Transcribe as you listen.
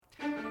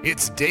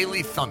It's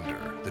Daily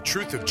Thunder, the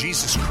truth of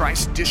Jesus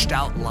Christ dished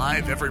out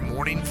live every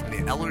morning from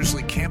the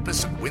Ellerslie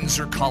campus in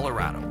Windsor,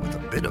 Colorado, with a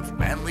bit of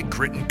manly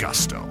grit and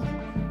gusto.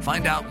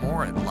 Find out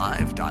more at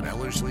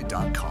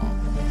live.ellerslie.com.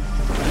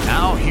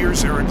 Now,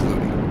 here's Eric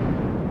Ludy.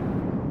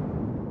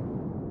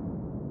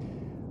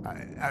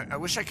 I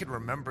wish I could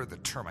remember the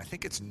term. I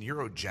think it's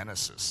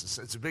neurogenesis.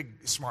 It's a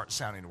big,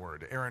 smart-sounding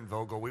word. Aaron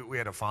Vogel, we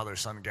had a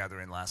father-son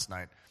gathering last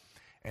night,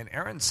 and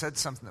Aaron said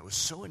something that was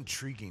so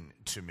intriguing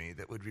to me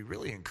that would be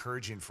really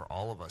encouraging for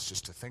all of us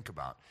just to think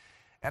about.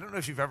 I don't know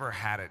if you've ever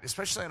had it,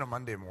 especially on a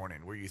Monday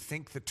morning, where you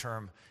think the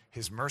term,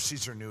 his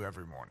mercies are new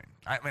every morning.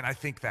 I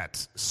think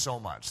that so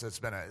much. That's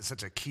been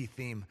such a key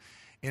theme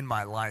in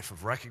my life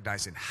of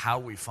recognizing how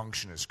we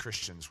function as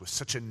Christians with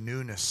such a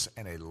newness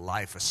and a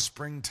life, a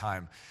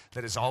springtime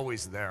that is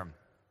always there.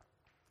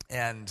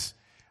 And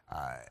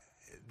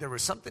there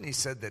was something he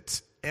said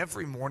that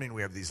every morning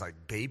we have these like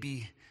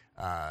baby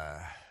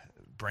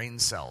brain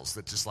cells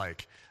that just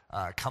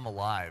come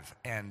alive,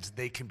 and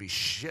they can be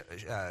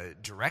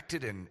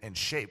directed and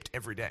shaped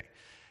every day.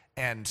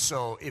 And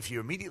so if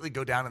you immediately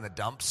go down in the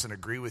dumps and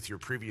agree with your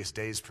previous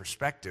day's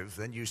perspective,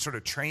 then you sort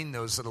of train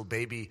those little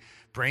baby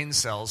brain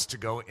cells to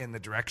go in the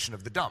direction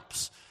of the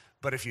dumps.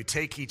 But if you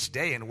take each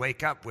day and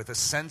wake up with a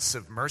sense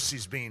of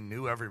mercies being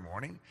new every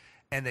morning,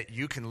 and that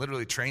you can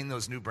literally train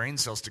those new brain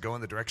cells to go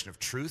in the direction of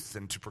truth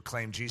and to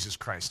proclaim Jesus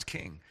Christ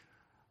King,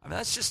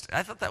 I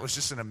thought that was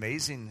just an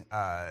amazing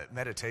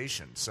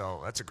meditation.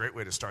 So that's a great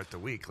way to start the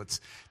week.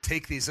 Let's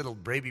take these little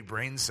baby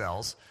brain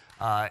cells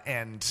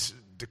and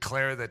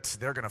declare that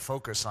they're going to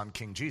focus on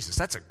King Jesus.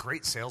 That's a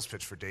great sales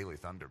pitch for Daily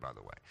Thunder, by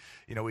the way.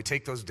 You know, we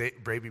take those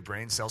baby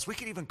brain cells. We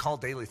could even call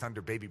Daily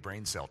Thunder baby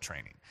brain cell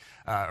training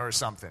or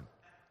something.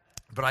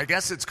 But I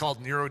guess it's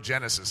called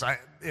neurogenesis.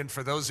 And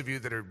for those of you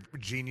that are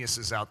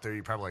geniuses out there,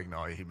 you're probably like,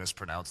 no, he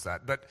mispronounced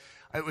that. But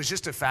it was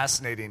just a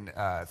fascinating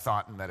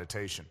thought and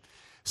meditation.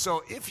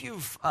 So if you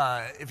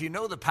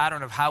know the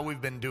pattern of how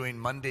we've been doing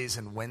Mondays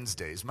and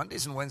Wednesdays,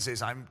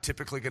 I'm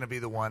typically going to be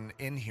the one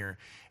in here,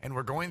 and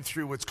we're going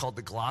through what's called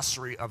the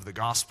Glossary of the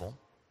Gospel,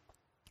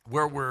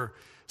 where we're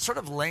sort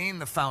of laying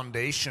the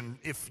foundation.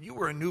 If you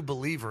were a new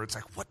believer, it's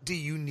like, what do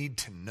you need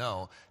to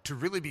know to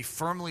really be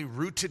firmly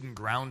rooted and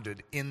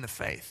grounded in the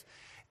faith?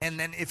 And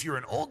then if you're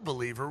an old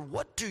believer,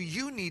 what do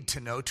you need to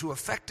know to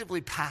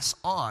effectively pass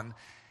on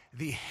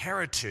the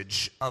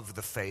heritage of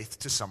the faith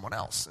to someone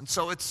else? And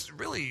so it's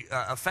really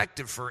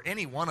effective for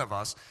any one of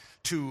us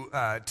to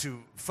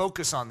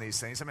focus on these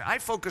things. I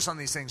focus on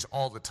these things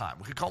all the time.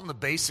 We could call them the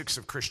basics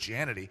of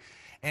Christianity.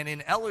 And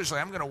in Ellerslie,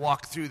 I'm going to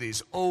walk through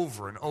these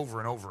over and over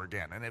and over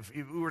again. And if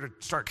we were to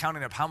start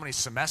counting up how many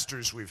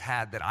semesters we've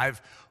had that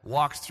I've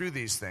walked through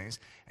these things,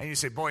 and you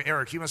say, boy,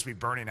 Eric, you must be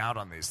burning out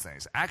on these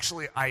things.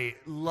 Actually, I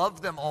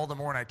love them all the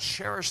more, and I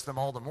cherish them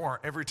all the more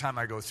every time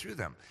I go through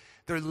them.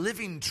 They're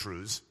living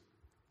truths.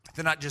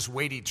 They're not just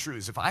weighty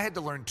truths. If I had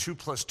to learn 2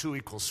 +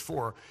 2 =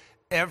 4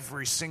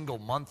 every single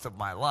month of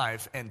my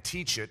life and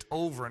teach it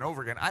over and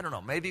over again, I don't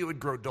know, maybe it would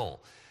grow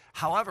dull.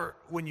 However,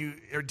 when you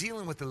are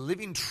dealing with the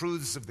living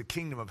truths of the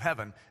kingdom of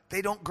heaven,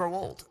 they don't grow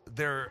old.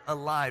 They're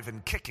alive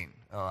and kicking.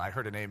 Oh, I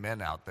heard an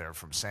amen out there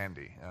from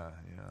Sandy.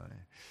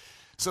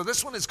 So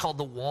this one is called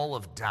The Wall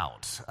of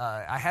Doubt.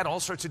 I had all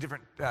sorts of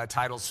different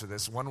titles for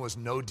this. One was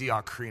No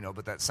Diakrino,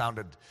 but that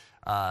sounded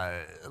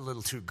a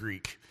little too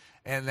Greek.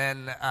 And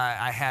then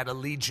I had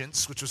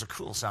Allegiance, which was a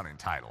cool sounding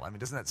title.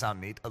 Doesn't that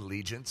sound neat?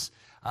 Allegiance.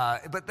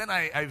 But then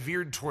I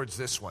veered towards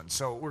this one.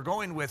 So we're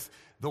going with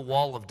The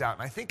Wall of Doubt.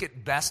 And I think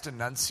it best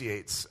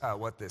enunciates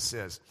what this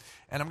is.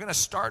 And I'm going to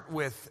start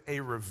with a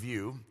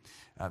review.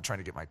 I'm trying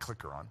to get my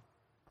clicker on.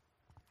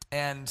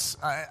 And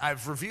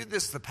I've reviewed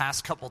this the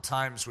past couple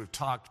times we've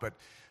talked, but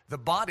the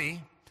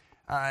body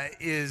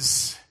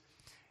is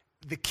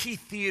the key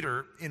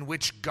theater in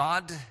which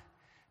God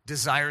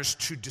desires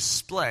to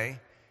display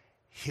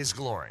His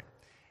glory.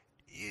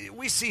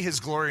 We see His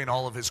glory in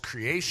all of His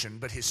creation,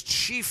 but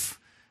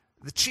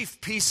the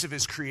chief piece of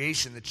His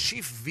creation, the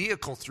chief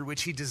vehicle through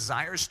which He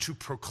desires to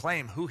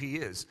proclaim who He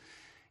is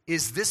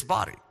this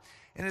body.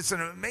 And it's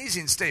an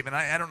amazing statement.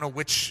 I don't know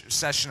which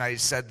session I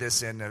said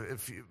this in.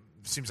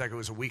 Seems like it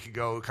was a week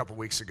ago, a couple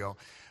weeks ago.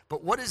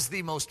 But what is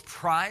the most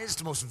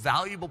prized, most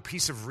valuable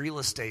piece of real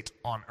estate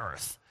on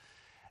earth?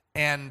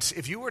 And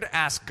if you were to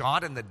ask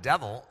God and the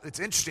devil, it's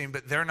interesting,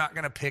 but they're not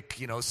going to pick,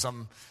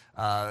 some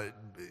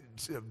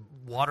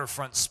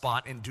waterfront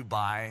spot in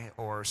Dubai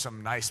or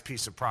some nice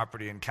piece of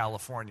property in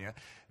California.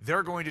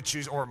 They're going to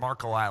choose, or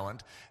Marco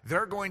Island,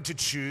 they're going to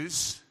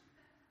choose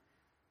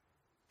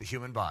the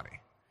human body.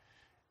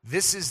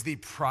 This is the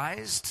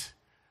prized,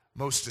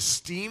 most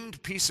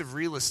esteemed piece of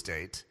real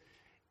estate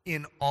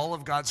in all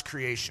of God's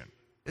creation.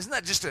 Isn't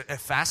that just a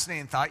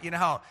fascinating thought? You know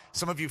how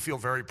some of you feel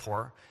very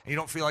poor, and you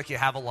don't feel like you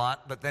have a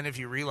lot, but then if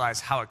you realize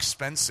how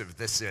expensive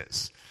this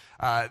is,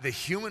 the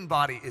human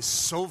body is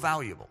so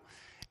valuable.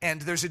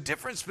 And there's a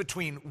difference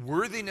between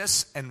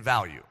worthiness and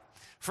value.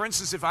 For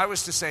instance, if I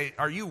was to say,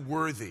 are you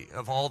worthy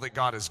of all that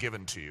God has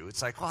given to you?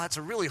 It's like, well, that's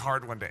a really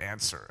hard one to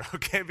answer,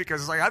 okay?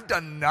 Because it's like, I've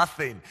done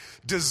nothing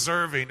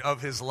deserving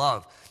of His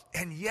love.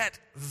 and yet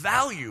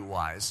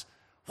value-wise,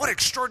 what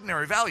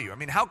extraordinary value. I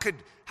mean, how could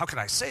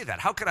I say that?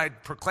 How could I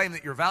proclaim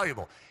that you're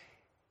valuable?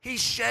 He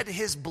shed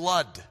his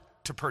blood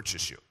to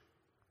purchase you.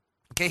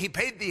 Okay, he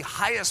paid the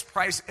highest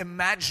price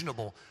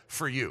imaginable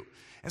for you.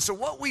 And so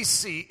what we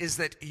see is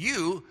that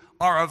you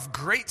are of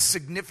great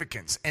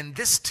significance, and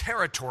this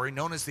territory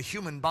known as the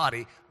human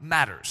body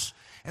matters.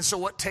 And so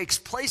what takes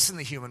place in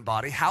the human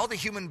body, how the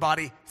human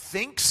body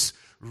thinks,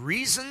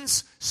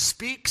 reasons,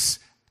 speaks,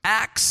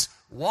 acts,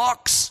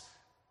 walks,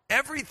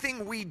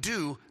 everything we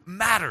do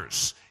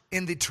matters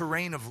in the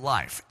terrain of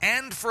life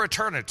and for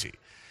eternity.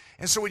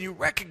 And so when you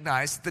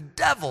recognize the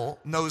devil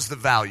knows the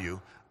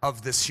value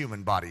of this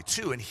human body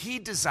too, and he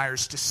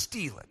desires to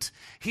steal it.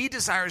 He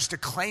desires to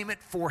claim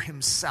it for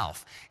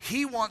himself.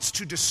 He wants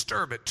to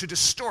disturb it, to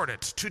distort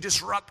it, to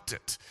disrupt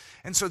it.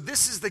 And so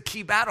this is the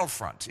key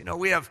battlefront. You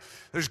know,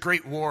 there's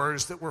great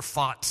wars that were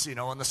fought, you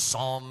know, on the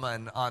Somme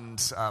and on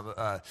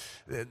the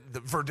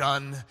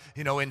Verdun,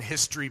 you know, in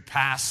history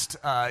past.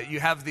 You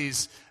have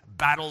these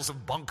battles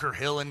of Bunker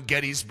Hill and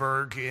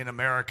Gettysburg in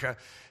America.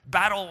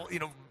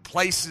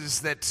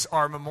 Places that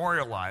are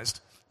memorialized.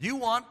 You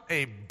want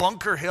a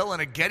Bunker Hill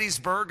and a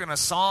Gettysburg and a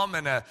Somme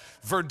and a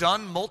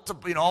Verdun,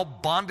 all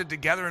bonded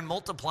together and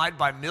multiplied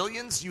by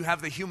millions? You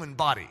have the human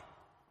body.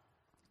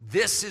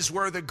 This is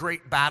where the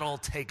great battle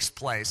takes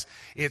place.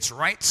 It's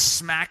right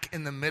smack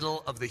in the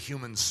middle of the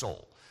human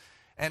soul.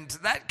 And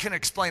that can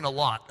explain a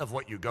lot of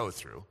what you go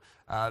through.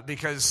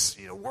 Because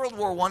World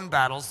War I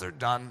battles, they're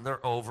done,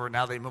 they're over.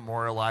 Now they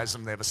memorialize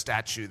them. They have a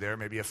statue there,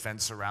 maybe a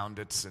fence around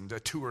it, and a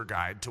tour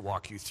guide to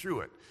walk you through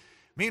it.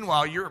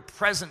 Meanwhile, you're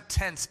present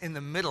tense in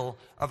the middle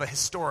of a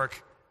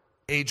historic,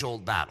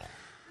 age-old battle.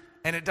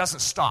 And it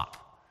doesn't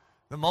stop.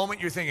 The moment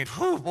you're thinking,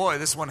 oh boy,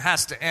 this one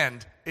has to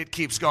end, it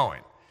keeps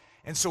going.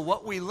 And so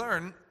what we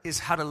learn is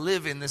how to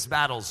live in this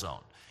battle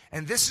zone.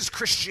 And this is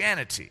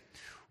Christianity.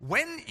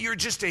 When you're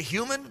just a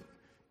human,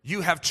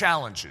 you have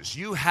challenges.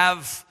 You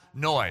have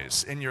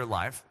noise in your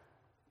life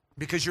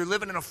because you're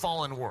living in a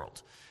fallen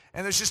world.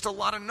 And there's just a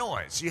lot of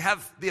noise. You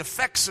have the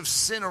effects of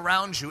sin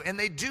around you, and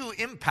they do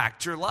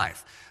impact your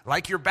life.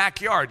 Like your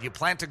backyard, you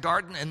plant a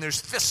garden, and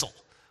there's thistle.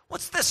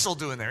 What's thistle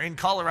doing there? In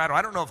Colorado,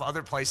 I don't know if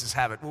other places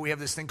have it, but we have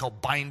this thing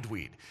called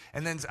bindweed.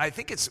 And then I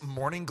think it's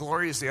morning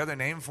glory is the other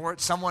name for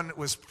it. Someone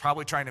was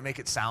probably trying to make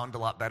it sound a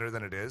lot better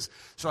than it is.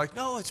 So like,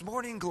 no, it's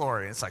morning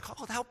glory. And it's like,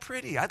 oh, how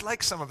pretty. I'd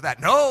like some of that.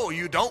 No,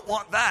 you don't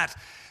want that.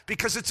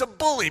 Because it's a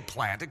bully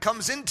plant. It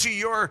comes into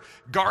your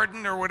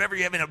garden or whatever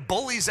you have, and it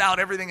bullies out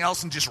everything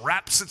else and just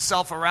wraps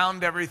itself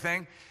around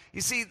everything. You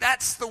see,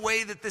 that's the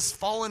way that this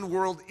fallen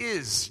world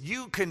is.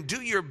 You can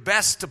do your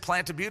best to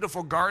plant a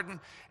beautiful garden,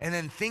 and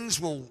then things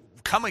will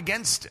come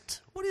against it.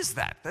 What is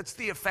that? That's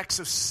the effects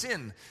of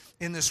sin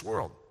in this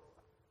world.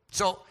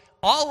 So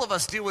all of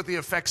us deal with the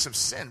effects of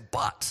sin,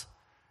 but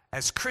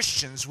as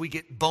Christians, we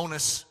get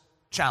bonus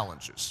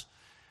challenges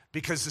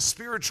because the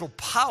spiritual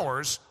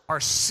powers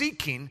are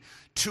seeking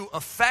to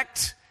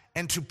affect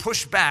and to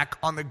push back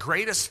on the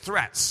greatest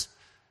threats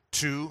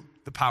to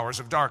the powers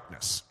of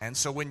darkness. And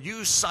so when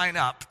you sign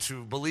up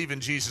to believe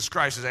in Jesus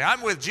Christ and say,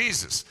 I'm with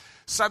Jesus,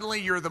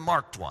 suddenly you're the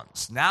marked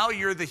ones. Now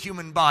you're the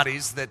human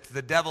bodies that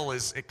the devil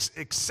is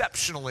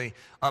exceptionally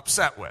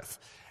upset with.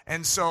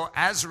 And so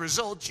as a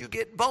result, you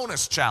get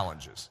bonus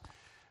challenges.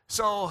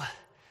 So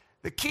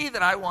the key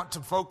that I want to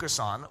focus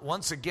on,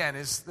 once again,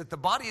 is that the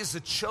body is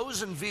the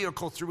chosen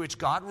vehicle through which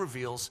God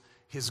reveals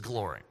his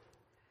glory.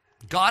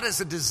 God has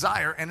a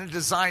desire and a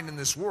design in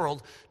this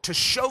world to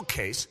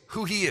showcase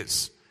who he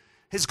is,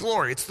 his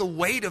glory. It's the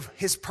weight of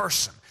his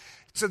person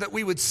so that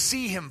we would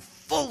see him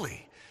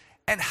fully.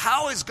 And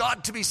how is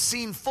God to be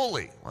seen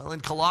fully? Well, in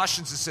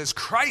Colossians it says,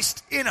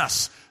 Christ in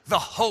us, the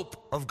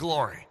hope of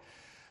glory.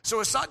 So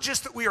it's not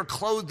just that we are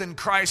clothed in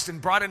Christ and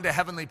brought into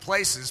heavenly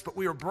places, but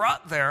we are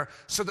brought there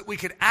so that we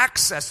could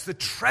access the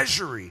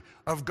treasury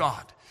of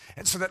God.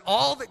 And so that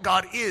all that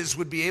God is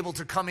would be able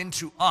to come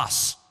into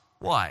us.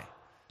 Why?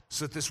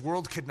 So that this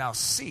world could now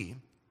see,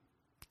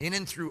 in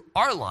and through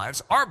our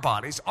lives, our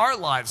bodies, our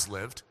lives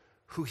lived,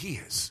 who he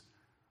is.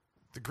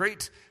 The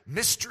great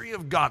mystery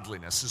of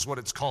godliness is what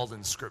it's called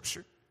in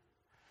Scripture.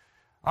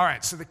 All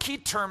right, so the key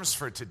terms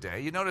for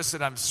today, you notice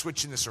that I'm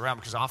switching this around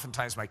because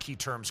oftentimes my key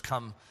terms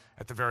come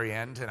at the very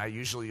end, and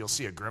you'll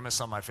see a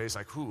grimace on my face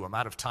like, I'm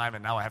out of time,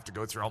 and now I have to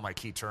go through all my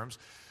key terms.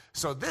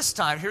 So this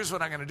time, here's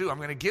what I'm going to do. I'm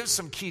going to give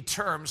some key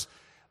terms,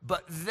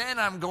 but then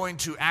I'm going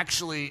to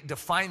actually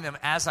define them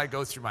as I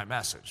go through my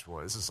message.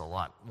 Boy, this is a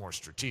lot more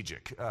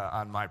strategic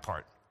on my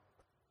part.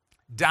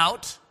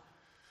 Doubt,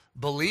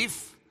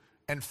 belief,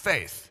 and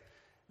faith.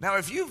 Now,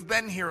 if you've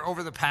been here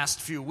over the past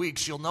few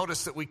weeks, you'll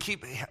notice that we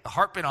keep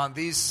harping on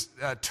these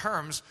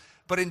terms,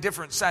 but in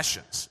different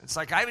sessions. It's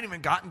like I haven't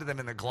even gotten to them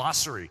in the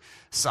glossary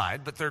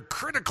side, but they're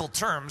critical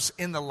terms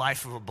in the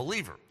life of a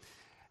believer.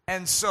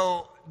 And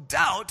so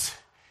doubt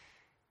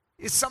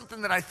is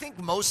something that I think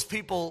most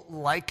people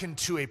liken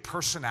to a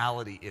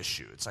personality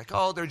issue. It's like,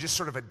 they're just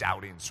sort of a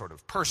doubting sort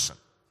of person.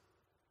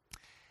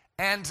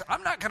 And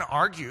I'm not going to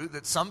argue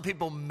that some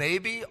people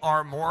maybe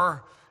are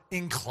more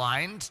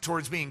inclined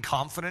towards being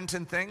confident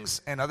in things,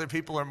 and other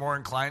people are more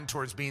inclined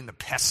towards being the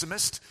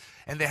pessimist,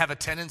 and they have a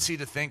tendency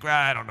to think, well,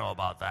 I don't know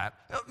about that.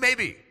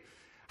 Maybe.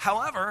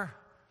 However,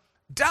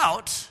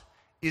 doubt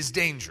is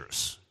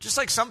dangerous. Just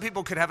like some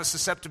people could have a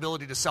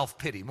susceptibility to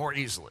self-pity more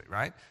easily,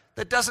 right?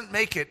 That doesn't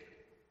make it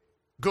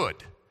good.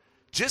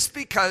 Just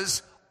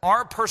because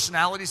our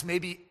personalities may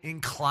be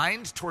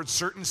inclined towards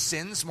certain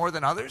sins more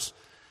than others,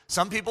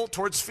 some people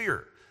towards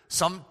fear,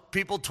 some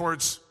people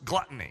towards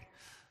gluttony,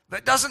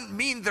 that doesn't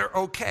mean they're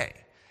okay.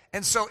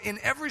 And so in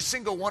every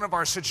single one of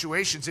our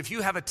situations, if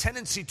you have a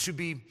tendency to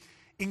be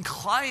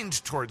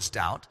inclined towards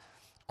doubt,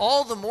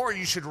 all the more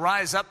you should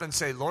rise up and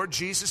say, Lord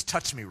Jesus,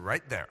 touch me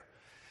right there.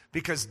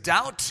 Because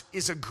doubt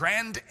is a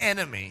grand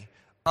enemy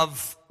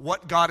of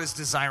what God is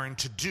desiring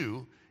to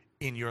do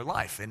in your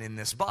life and in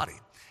this body.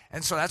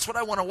 And so that's what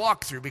I want to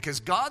walk through, because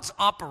God's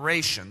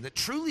operation that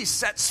truly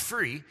sets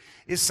free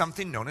is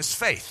something known as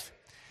faith.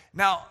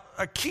 Now,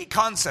 a key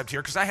concept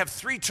here, because I have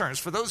three terms.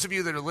 For those of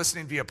you that are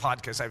listening via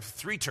podcast, I have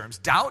three terms: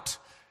 doubt,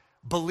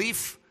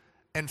 belief,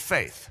 and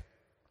faith.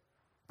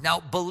 Now,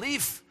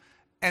 belief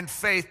and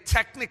faith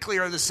technically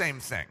are the same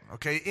thing,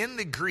 okay? In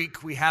the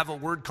Greek, we have a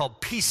word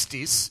called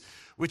pistis,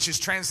 which is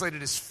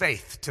translated as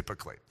faith,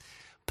 typically.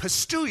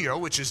 Pisteuo,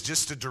 which is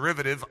just a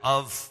derivative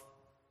of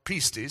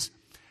pistis,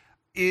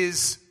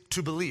 is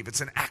to believe.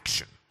 It's an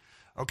action,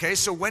 okay?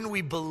 So when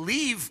we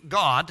believe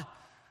God,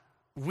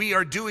 we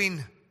are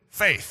doing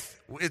faith.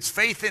 It's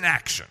faith in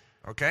action,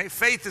 okay?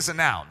 Faith is a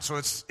noun. So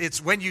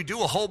it's when you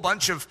do a whole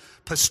bunch of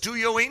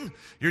pisteuoing,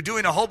 you're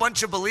doing a whole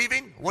bunch of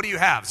believing. What do you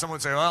have? Someone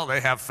would say, well, they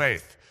have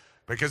faith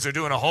because they're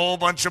doing a whole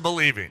bunch of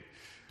believing.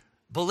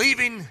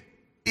 Believing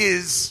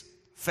is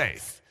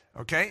faith,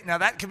 okay? Now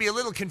that can be a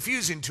little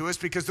confusing to us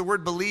because the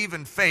word believe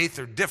and faith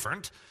are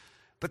different,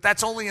 but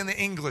that's only in the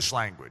English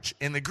language.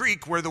 In the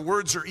Greek, where the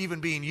words are even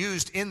being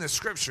used in the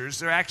scriptures,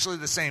 they're actually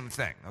the same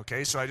thing,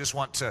 okay? So I just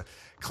want to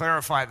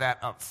clarify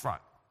that up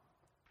front.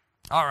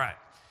 All right.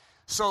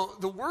 So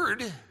the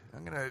word,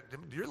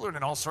 you're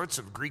learning all sorts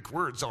of Greek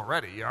words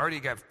already. You already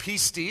got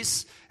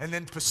pistis, and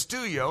then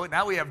pisteuo, and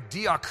now we have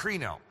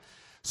diakrino.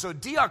 So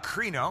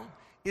diakrino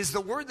is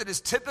the word that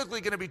is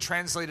typically going to be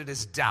translated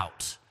as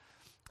doubt.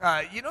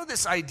 You know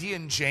this idea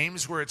in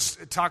James where it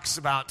talks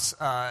about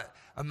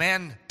a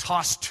man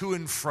tossed to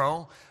and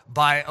fro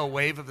by a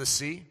wave of the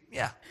sea?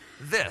 Yeah,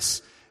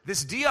 this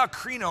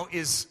diakrino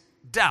is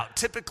doubt,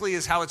 typically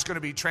is how it's going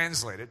to be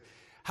translated.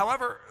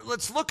 However,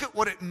 let's look at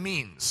what it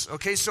means,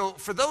 okay? So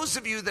for those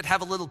of you that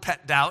have a little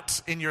pet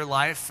doubt in your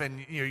life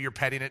and you're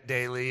petting it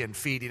daily and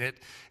feeding it,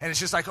 and it's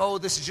just like, oh,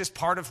 this is just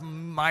part of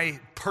my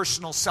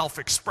personal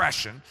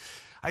self-expression,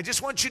 I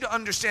just want you to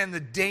understand the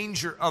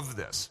danger of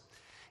this.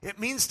 It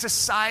means to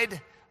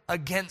side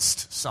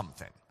against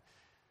something.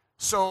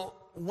 So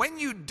when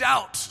you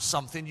doubt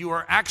something, you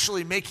are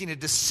actually making a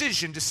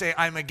decision to say,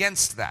 I'm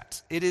against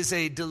that. It is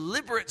a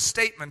deliberate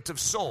statement of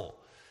soul.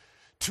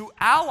 To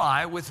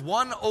ally with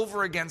one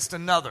over against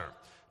another,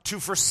 to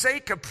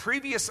forsake a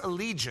previous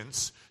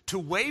allegiance, to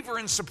waver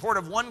in support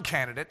of one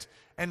candidate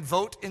and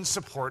vote in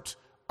support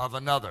of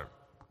another.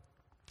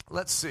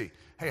 Let's see.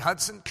 Hey,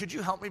 Hudson, could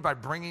you help me by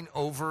bringing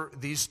over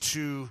these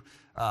two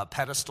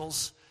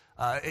pedestals?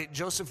 Hey,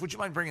 Joseph, would you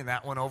mind bringing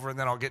that one over, and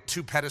then I'll get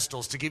two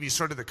pedestals to give you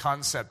sort of the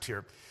concept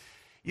here.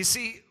 You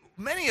see,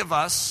 many of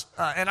us,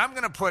 and I'm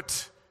going to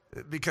put,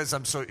 because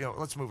I'm so,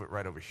 let's move it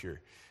right over here.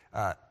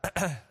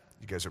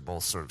 You guys are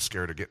both sort of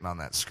scared of getting on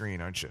that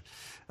screen, aren't you?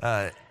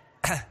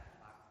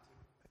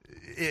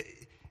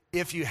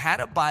 If you had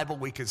a Bible,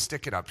 we could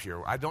stick it up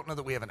here. I don't know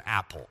that we have an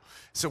apple.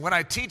 So when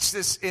I teach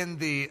this in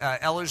the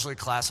Ellerslie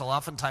class, I'll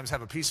oftentimes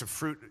have a piece of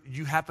fruit.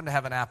 You happen to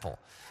have an apple.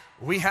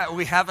 We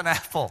have an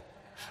apple.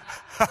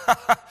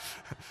 Of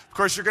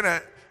course, you're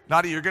going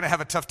to have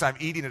a tough time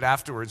eating it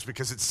afterwards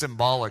because it's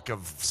symbolic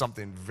of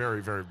something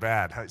very, very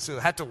bad. So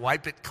I had to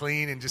wipe it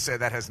clean and just say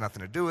that has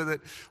nothing to do with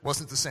it.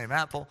 Wasn't the same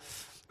apple.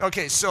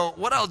 Okay, so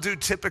what I'll do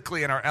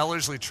typically in our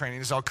Ellerslie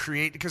training is I'll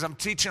create, because I'm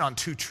teaching on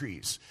two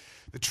trees,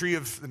 the tree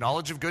of the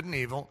knowledge of good and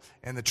evil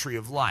and the tree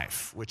of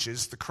life, which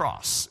is the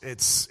cross.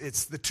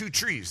 It's the two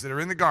trees that are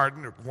in the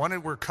garden. One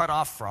we're cut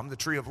off from, the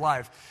tree of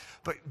life,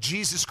 but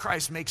Jesus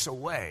Christ makes a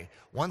way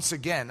once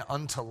again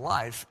unto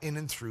life in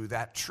and through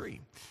that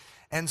tree.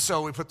 And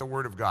so we put the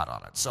Word of God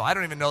on it. So I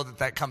don't even know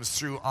that comes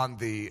through on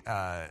the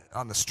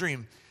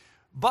stream,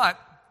 but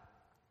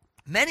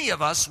many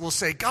of us will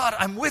say, God,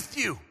 I'm with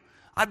you.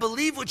 I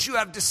believe what you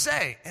have to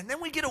say. And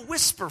then we get a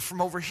whisper from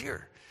over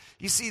here.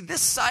 You see,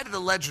 this side of the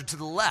ledger to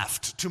the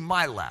left, to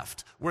my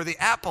left, where the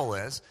apple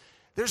is,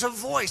 there's a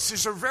voice.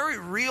 There's a very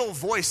real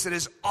voice that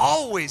is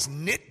always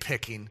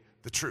nitpicking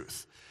the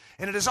truth.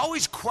 And it is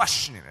always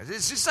questioning it.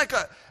 It's just like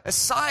a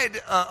side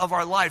of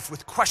our life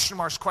with question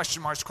marks,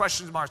 question marks,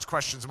 questions marks,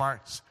 questions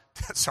marks.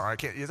 Sorry, I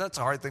can't. That's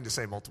a hard thing to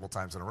say multiple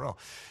times in a row.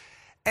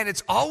 And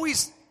it's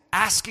always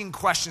asking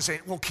questions,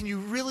 saying, well, can you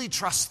really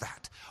trust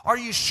that? Are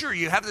you sure?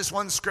 You have this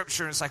one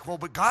scripture, and it's like, well,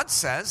 but God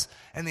says,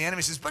 and the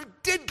enemy says,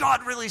 but did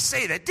God really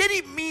say that? Did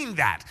he mean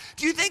that?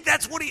 Do you think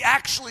that's what he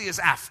actually is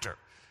after?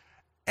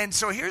 And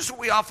so here's what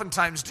we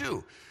oftentimes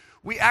do.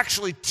 we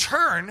actually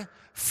turn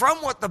from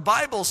what the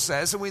Bible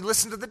says and we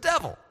listen to the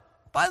devil.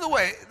 By the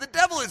way, the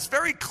devil is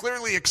very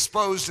clearly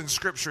exposed in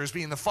Scripture as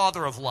being the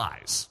father of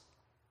lies.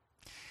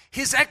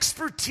 His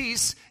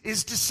expertise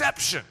is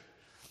deception.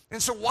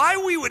 And so why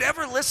we would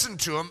ever listen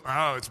to him,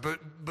 it's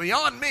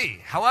beyond me.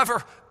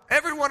 However,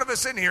 every one of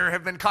us in here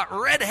have been caught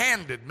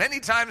red-handed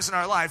many times in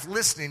our life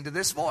listening to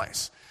this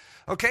voice.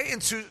 Okay,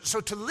 and so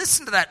to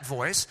listen to that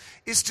voice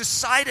is to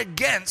side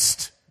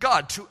against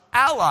God, to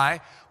ally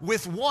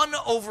with one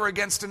over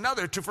against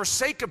another, to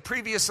forsake a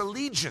previous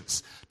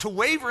allegiance, to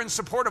waver in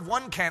support of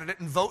one candidate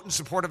and vote in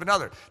support of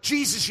another.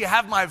 Jesus, you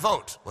have my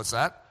vote. What's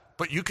that?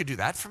 But you could do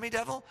that for me,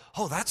 devil?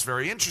 Oh, that's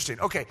very interesting.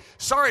 Okay,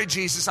 sorry,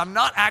 Jesus, I'm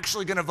not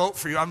actually going to vote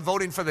for you. I'm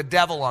voting for the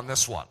devil on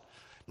this one.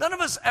 None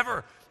of us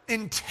ever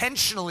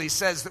intentionally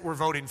says that we're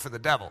voting for the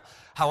devil.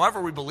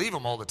 However, we believe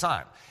him all the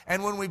time.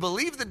 And when we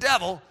believe the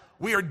devil,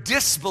 we are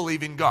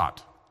disbelieving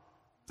God.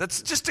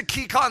 That's just a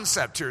key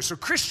concept here. So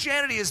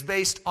Christianity is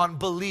based on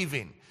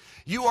believing.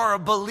 You are a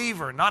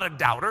believer, not a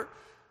doubter.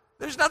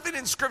 There's nothing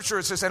in Scripture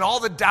that says, and all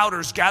the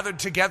doubters gathered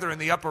together in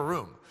the upper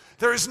room.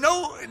 There's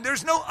no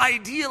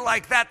idea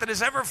like that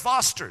is ever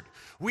fostered.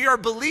 We are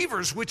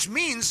believers, which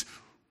means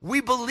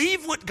we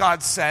believe what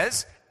God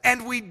says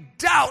and we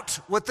doubt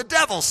what the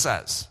devil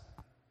says.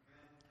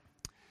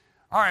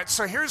 All right,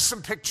 so here's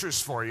some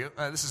pictures for you.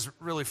 This is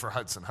really for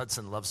Hudson.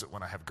 Hudson loves it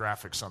when I have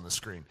graphics on the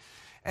screen.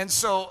 And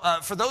so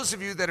for those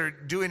of you that are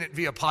doing it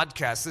via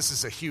podcast, this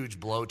is a huge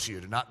blow to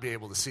you to not be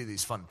able to see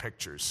these fun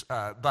pictures.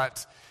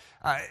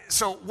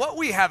 So what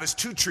we have is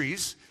two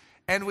trees.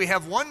 And we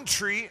have one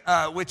tree,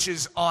 which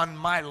is on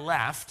my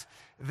left,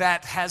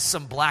 that has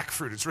some black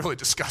fruit. It's really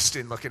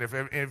disgusting looking. If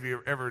any of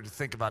you ever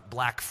think about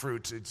black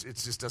fruit, it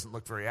just doesn't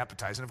look very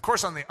appetizing. Of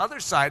course, on the other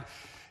side,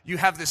 you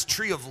have this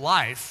tree of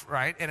life,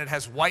 right? And it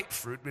has white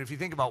fruit. But if you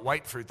think about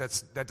white fruit,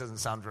 that doesn't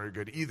sound very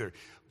good either.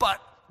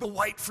 But the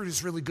white fruit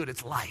is really good.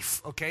 It's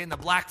life, okay? And the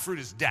black fruit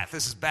is death.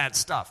 This is bad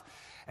stuff.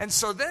 And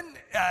so then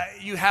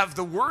you have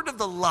the word of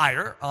the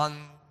liar on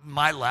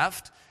my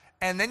left,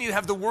 and then you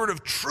have the word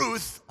of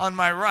truth on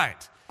my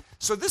right.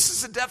 So this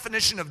is a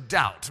definition of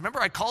doubt. Remember,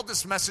 I called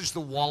this message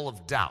the wall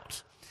of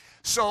doubt.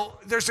 So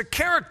there's a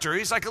character,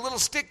 he's like a little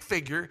stick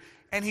figure,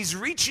 and he's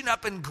reaching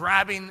up and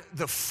grabbing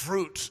the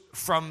fruit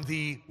from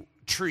the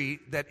tree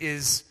that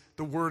is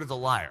the word of the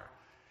liar.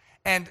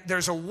 And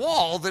there's a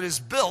wall that is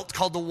built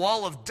called the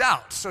wall of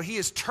doubt. So he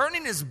is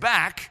turning his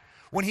back.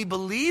 When he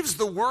believes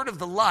the word of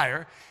the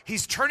liar,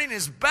 he's turning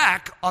his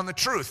back on the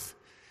truth.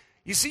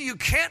 You see, you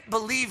can't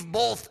believe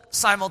both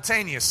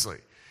simultaneously.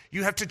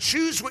 You have to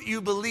choose what you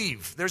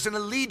believe. There's an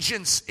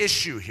allegiance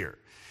issue here.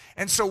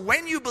 And so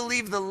when you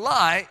believe the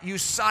lie, you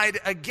side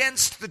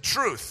against the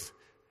truth.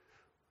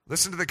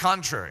 Listen to the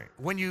contrary.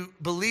 When you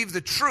believe the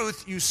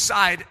truth, you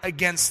side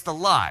against the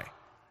lie.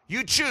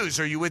 You choose.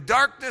 Are you with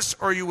darkness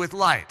or are you with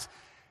light?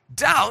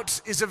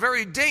 Doubt is a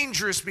very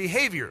dangerous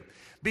behavior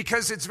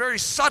because it's very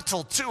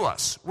subtle to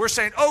us. We're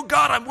saying, oh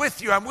God, I'm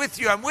with you, I'm with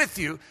you, I'm with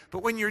you.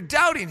 But when you're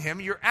doubting him,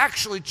 you're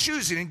actually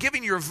choosing and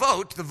giving your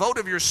vote, the vote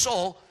of your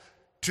soul,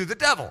 to the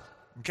devil.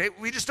 Okay?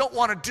 We just don't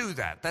want to do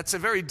that. That's a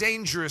very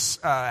dangerous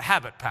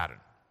habit pattern.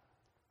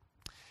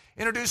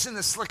 Introducing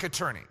the slick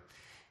attorney.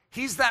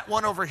 He's that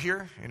one over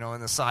here, in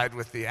the side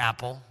with the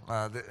apple.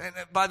 And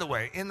by the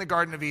way, in the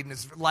Garden of Eden,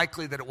 it's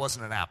likely that it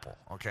wasn't an apple,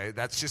 okay?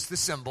 That's just the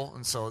symbol.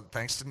 And so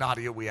thanks to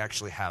Nadia, we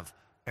actually have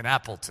an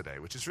apple today,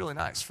 which is really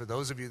nice. For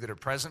those of you that are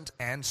present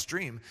and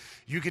stream,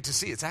 you get to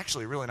see it's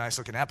actually a really nice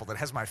looking apple that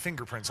has my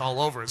fingerprints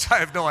all over it. So I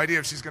have no idea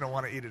if she's going to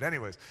want to eat it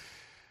anyways.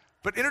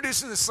 But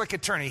introducing the slick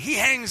attorney, he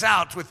hangs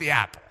out with the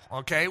apple,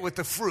 okay, with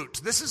the fruit.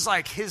 This is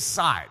like his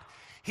side.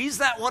 He's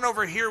that one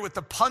over here with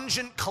the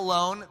pungent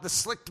cologne, the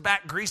slicked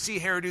back greasy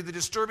hairdo, the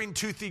disturbing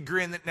toothy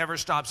grin that never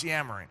stops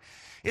yammering.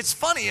 It's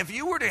funny, if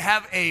you were to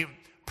have a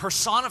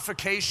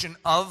personification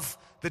of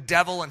the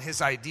devil and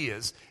his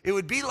ideas, it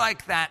would be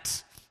like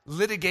that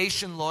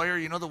litigation lawyer,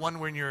 the one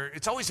when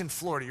it's always in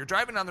Florida. You're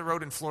driving down the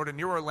road in Florida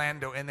near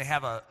Orlando and they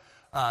have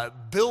a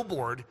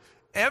billboard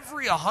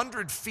every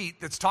 100 feet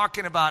that's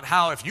talking about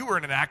how if you were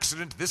in an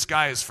accident, this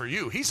guy is for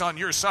you. He's on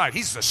your side.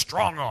 He's the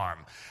strong arm.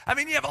 I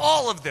mean, you have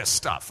all of this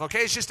stuff, okay?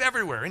 It's just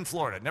everywhere in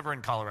Florida, never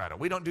in Colorado.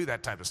 We don't do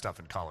that type of stuff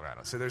in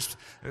Colorado. So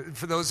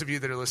for those of you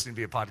that are listening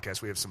via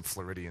podcast, we have some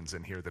Floridians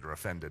in here that are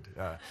offended.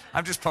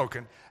 I'm just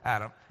poking at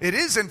them. It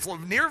is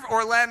near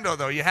Orlando,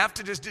 though. You have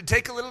to just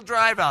take a little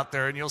drive out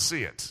there and you'll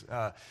see it.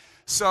 But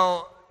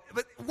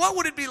what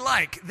would it be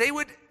like?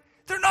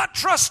 They're not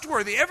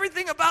trustworthy.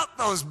 Everything about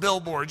those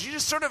billboards, you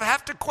just sort of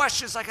have to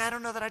question. It's like, I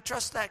don't know that I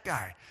trust that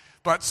guy.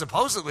 But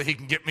supposedly he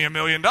can get me $1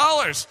 million.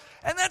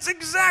 And that's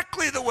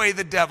exactly the way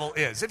the devil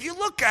is. If you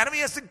look at him,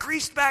 he has the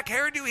greased back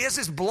hairdo. He has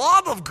this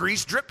blob of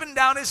grease dripping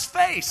down his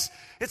face.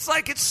 It's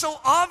like it's so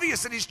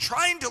obvious that he's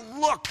trying to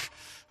look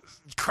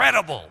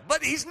credible.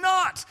 But he's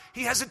not.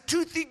 He has a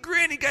toothy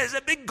grin. He has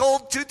a big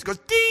gold tooth that goes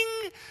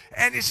ding.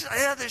 And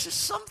there's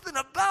just something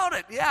about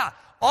it. Yeah.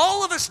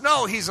 All of us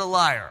know he's a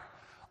liar.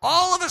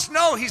 All of us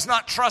know he's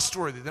not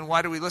trustworthy. Then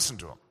why do we listen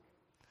to him?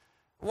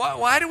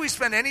 Why do we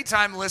spend any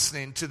time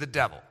listening to the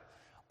devil?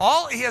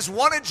 He has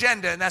one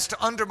agenda, and that's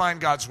to undermine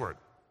God's word.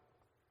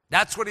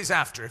 That's what he's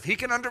after. If he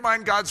can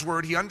undermine God's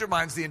word, he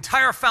undermines the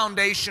entire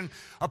foundation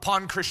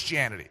upon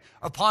Christianity,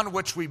 upon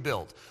which we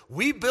build.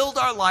 We build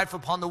our life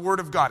upon the word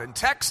of God, in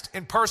text,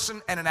 in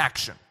person, and in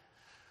action.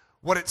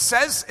 What it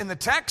says in the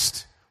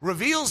text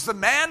reveals the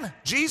man,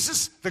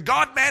 Jesus, the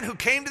God-man who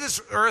came to this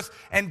earth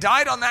and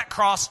died on that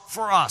cross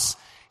for us.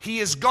 He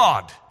is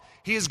God.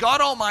 He is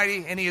God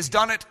Almighty, and he has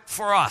done it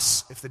for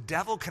us. If the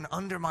devil can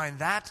undermine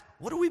that,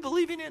 what are we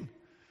believing in?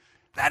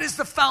 That is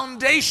the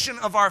foundation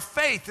of our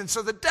faith. And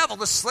so the devil,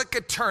 the slick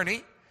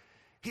attorney,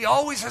 he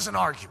always has an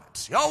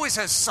argument. He always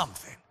has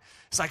something.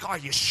 It's like, are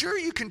you sure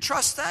you can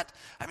trust that?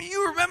 I mean,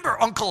 you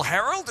remember Uncle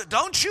Harold,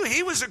 don't you?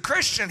 He was a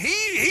Christian.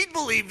 He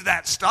believed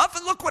that stuff,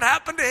 and look what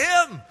happened to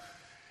him.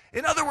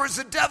 In other words,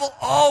 the devil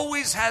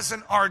always has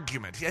an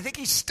argument. I think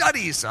he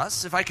studies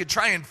us. If I could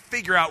try and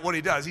figure out what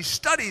he does, he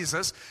studies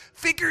us,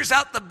 figures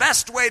out the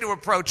best way to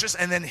approach us,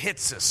 and then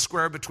hits us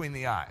square between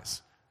the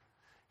eyes.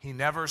 He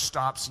never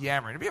stops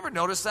yammering. Have you ever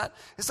noticed that?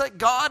 It's like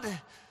God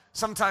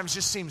sometimes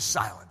just seems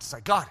silent. It's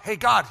like, God, hey,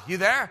 God, you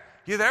there?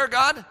 You there,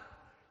 God?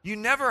 You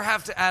never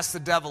have to ask the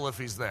devil if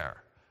he's there.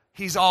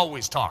 He's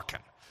always talking.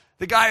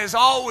 The guy is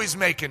always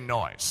making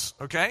noise,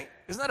 okay?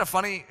 Isn't that a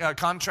funny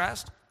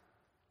contrast?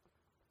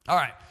 All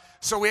right,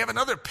 so we have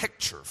another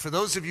picture. For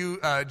those of you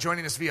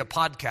joining us via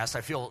podcast, I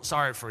feel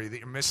sorry for you that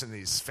you're missing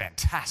these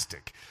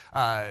fantastic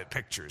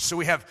pictures. So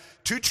we have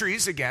two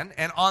trees again,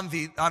 and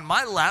on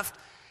my left,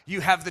 you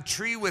have the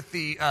tree with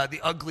the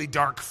ugly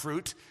dark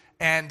fruit,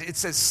 and it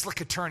says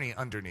slick attorney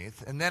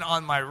underneath. And then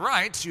on my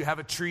right, you have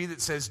a tree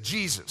that says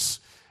Jesus,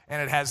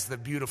 and it has the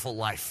beautiful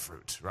life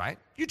fruit, right?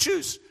 You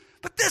choose.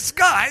 But this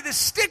guy, this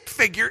stick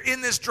figure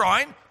in this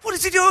drawing, what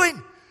is he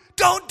doing?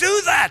 Don't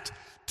do that.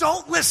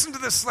 Don't listen to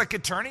the slick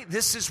attorney.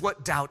 This is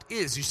what doubt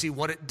is. You see,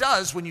 what it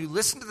does when you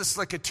listen to the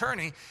slick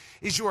attorney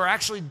is you are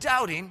actually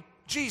doubting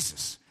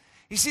Jesus.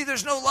 You see,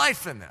 there's no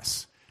life in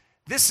this.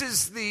 This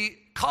is the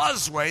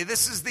causeway,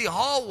 this is the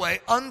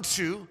hallway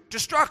unto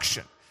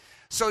destruction.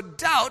 So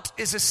doubt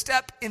is a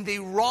step in the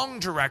wrong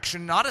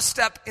direction, not a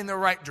step in the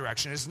right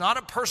direction. It's not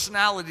a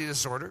personality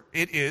disorder.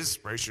 It is,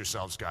 brace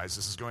yourselves guys,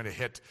 this is going to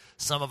hit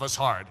some of us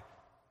hard.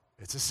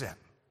 It's a sin.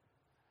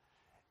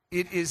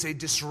 It is a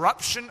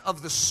disruption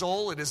of the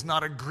soul. It is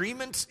not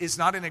agreement. It's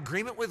not in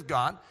agreement with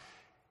God.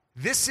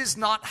 This is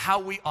not how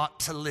we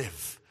ought to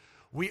live.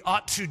 We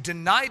ought to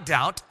deny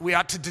doubt. We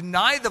ought to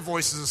deny the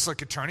voices of the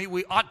slick attorney.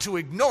 We ought to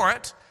ignore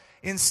it.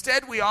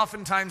 Instead, we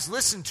oftentimes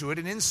listen to it,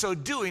 and in so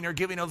doing are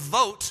giving a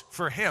vote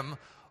for him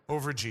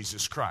over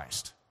Jesus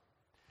Christ.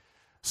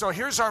 So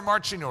here's our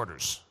marching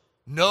orders.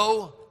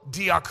 No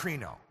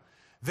diakrino.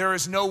 There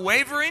is no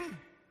wavering.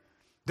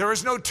 There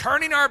is no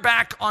turning our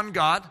back on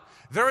God.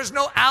 There is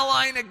no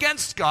allying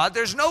against God.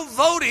 There's no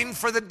voting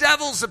for the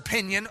devil's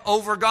opinion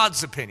over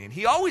God's opinion.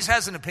 He always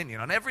has an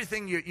opinion on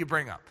everything you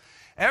bring up.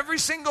 Every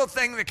single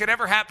thing that could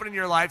ever happen in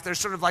your life, there's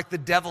sort of like the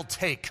devil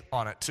take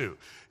on it too.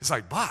 It's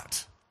like,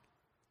 but.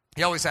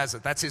 He always has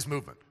it. That's his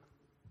movement.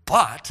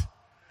 But.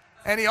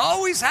 And he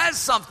always has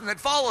something that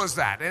follows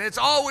that. And it's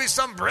always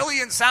some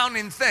brilliant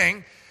sounding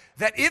thing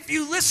that if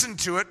you listen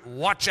to it,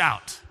 watch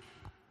out.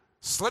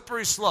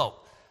 Slippery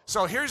slope.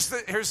 So here's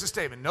the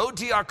statement. No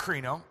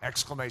diakrino,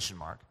 exclamation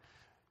mark.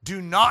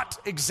 Do not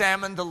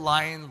examine the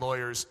lying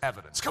lawyer's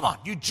evidence. Come on,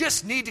 you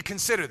just need to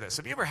consider this.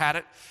 Have you ever had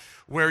it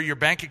where your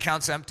bank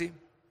account's empty?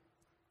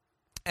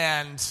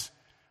 And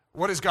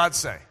what does God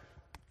say?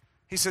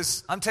 He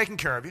says, I'm taking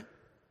care of you.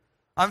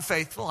 I'm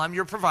faithful. I'm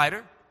your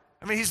provider.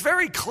 I mean, he's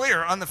very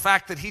clear on the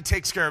fact that he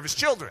takes care of his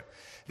children,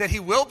 that he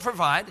will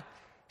provide.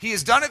 He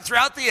has done it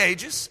throughout the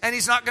ages, and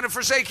he's not going to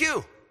forsake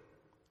you.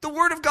 The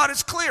word of God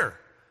is clear.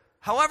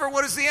 However,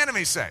 what does the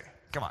enemy say?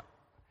 Come on.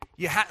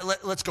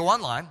 Let's go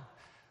online.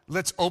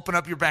 Let's open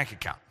up your bank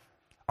account.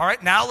 All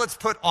right, now let's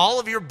put all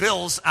of your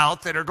bills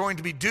out that are going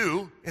to be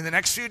due in the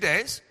next few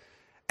days,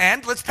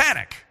 and let's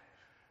panic.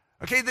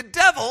 Okay, the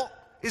devil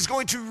is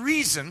going to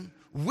reason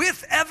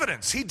with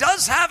evidence. He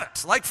does have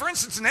it. Like, for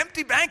instance, an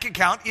empty bank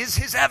account is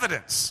his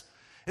evidence.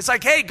 It's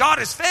like, hey, God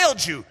has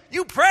failed you.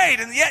 You prayed,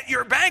 and yet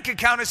your bank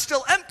account is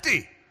still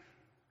empty.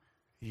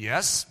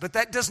 Yes, but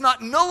that does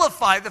not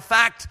nullify the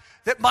fact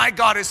that my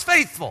God is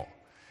faithful.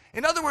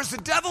 In other words, the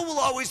devil will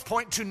always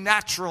point to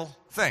natural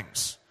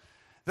things.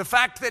 The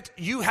fact that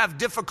you have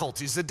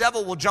difficulties, the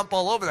devil will jump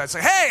all over that and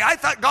say, hey, I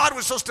thought God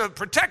was supposed to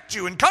protect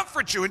you and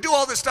comfort you and do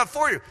all this stuff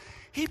for you.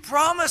 He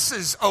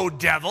promises, oh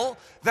devil,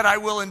 that I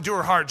will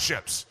endure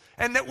hardships.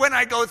 And that when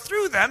I go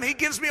through them, he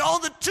gives me all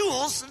the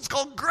tools, it's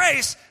called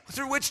grace,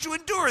 through which to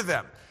endure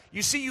them.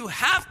 You see, you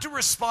have to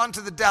respond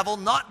to the devil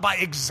not by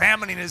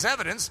examining his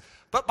evidence,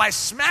 but by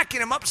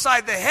smacking him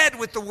upside the head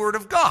with the word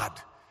of God.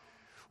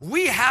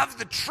 We have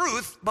the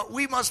truth, but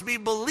we must be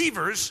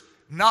believers,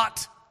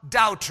 not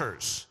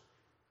doubters.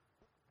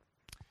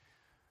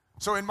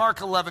 So in Mark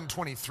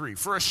 11:23,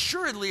 for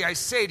assuredly I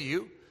say to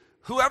you,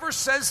 whoever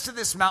says to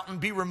this mountain,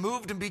 be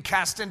removed and be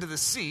cast into the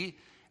sea,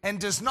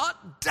 and does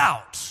not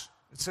doubt,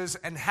 it says,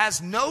 and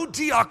has no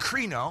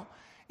diakrino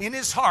in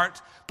his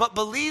heart, but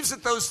believes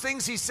that those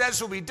things he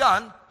says will be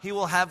done, he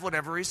will have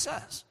whatever he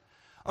says.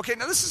 Okay,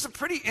 now this is a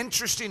pretty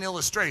interesting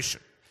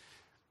illustration.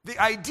 The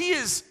idea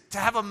is to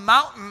have a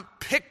mountain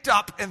picked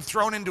up and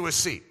thrown into a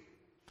sea.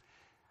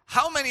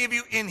 How many of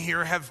you in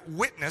here have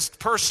witnessed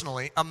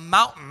personally a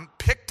mountain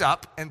picked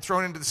up and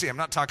thrown into the sea? I'm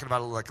not talking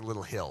about like a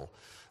little hill,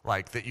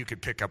 like that you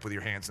could pick up with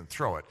your hands and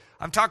throw it.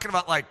 I'm talking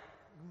about like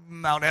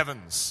Mount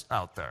Evans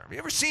out there. Have you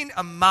ever seen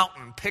a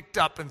mountain picked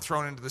up and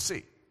thrown into the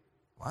sea?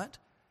 What?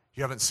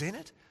 You haven't seen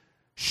it?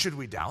 Should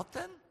we doubt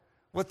then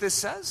what this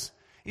says?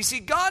 You see,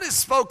 God has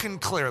spoken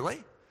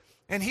clearly,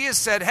 and he has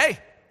said, hey,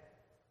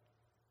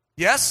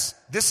 yes,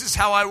 this is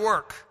how I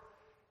work.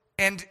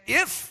 And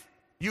if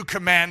you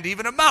command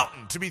even a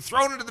mountain to be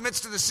thrown into the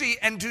midst of the sea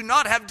and do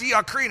not have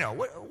diakrino,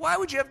 why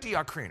would you have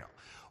diakrino?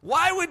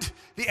 Why would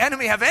the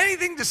enemy have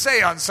anything to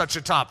say on such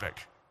a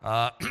topic?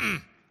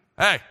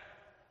 Hey,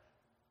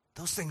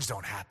 those things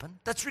don't happen.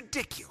 That's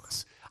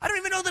ridiculous. I don't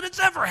even know that it's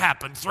ever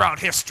happened throughout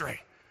history.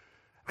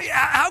 I mean,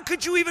 how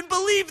could you even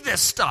believe this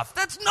stuff?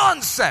 That's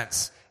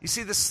nonsense. You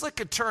see, the slick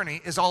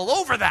attorney is all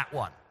over that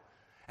one.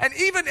 And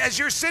even as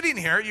you're sitting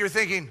here, you're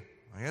thinking,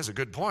 well, he has a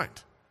good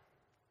point.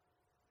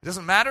 It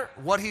doesn't matter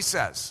what he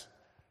says.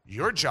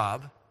 Your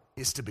job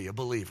is to be a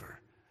believer.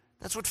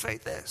 That's what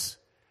faith is.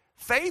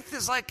 Faith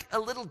is like a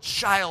little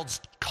child's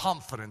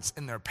confidence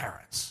in their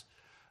parents.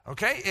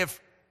 Okay?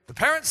 If the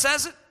parent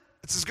says it,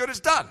 it's as good as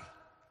done.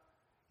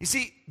 You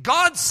see,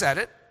 God said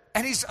it,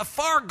 and he's a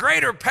far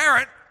greater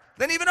parent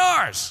than even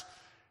ours.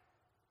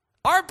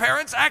 Our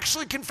parents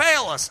actually can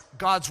fail us.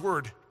 God's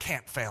word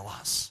can't fail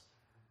us.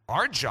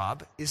 Our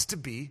job is to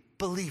be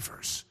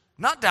believers,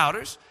 not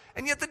doubters.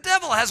 And yet the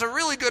devil has a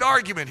really good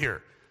argument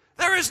here.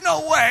 There is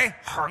no way,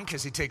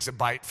 as he takes a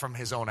bite from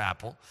his own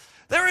apple,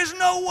 there is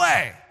no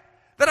way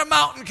that a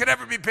mountain could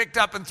ever be picked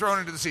up and thrown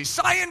into the sea.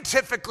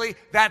 Scientifically,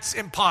 that's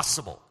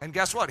impossible. And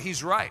guess what?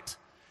 He's right.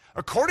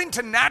 According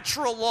to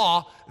natural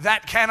law,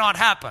 that cannot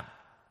happen.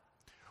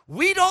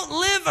 We don't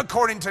live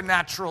according to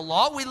natural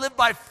law. We live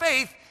by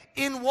faith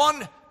in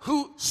one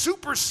who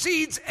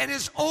supersedes and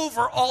is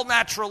over all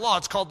natural law.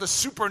 It's called the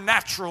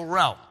supernatural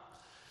realm.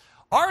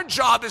 Our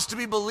job is to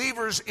be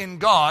believers in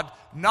God,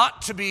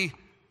 not to be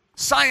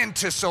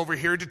scientists over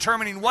here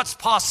determining what's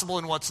possible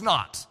and what's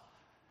not.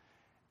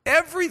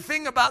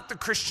 Everything about the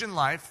Christian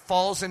life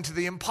falls into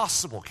the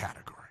impossible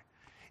category.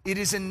 It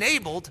is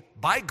enabled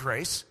by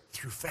grace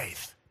through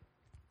faith.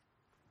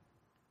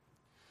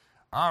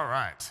 All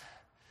right.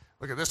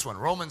 Look at this one.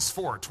 Romans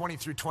 4, 20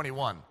 through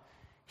 21.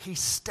 He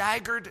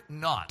staggered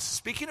not.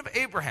 Speaking of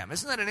Abraham,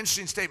 isn't that an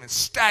interesting statement?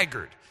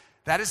 Staggered.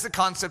 That is the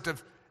concept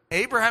of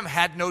Abraham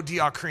had no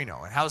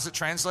diakrino. And how does it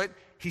translate?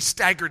 He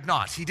staggered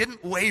not. He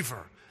didn't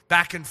waver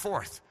back and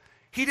forth.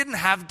 He didn't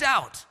have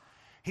doubt.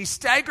 He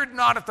staggered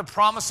not at the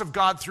promise of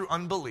God through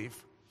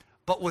unbelief,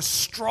 but was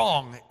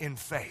strong in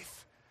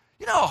faith.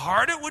 You know how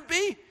hard it would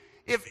be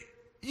if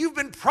you've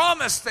been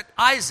promised that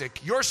Isaac,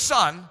 your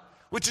son,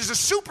 which is a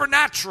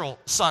supernatural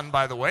son,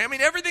 by the way. I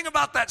mean, everything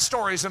about that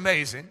story is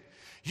amazing.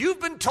 You've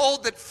been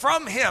told that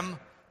from him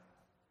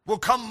will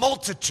come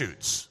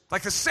multitudes,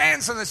 like the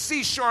sands on the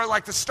seashore,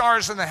 like the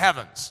stars in the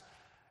heavens.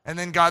 And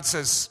then God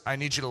says, I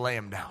need you to lay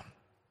him down.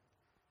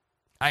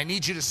 I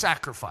need you to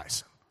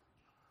sacrifice him.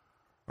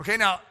 Okay,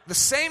 now, the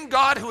same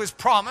God who has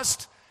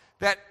promised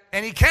that,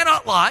 and he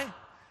cannot lie,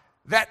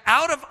 that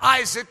out of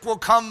Isaac will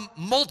come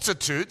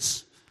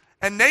multitudes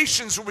and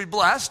nations will be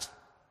blessed.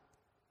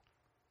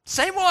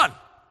 Same one.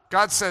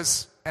 God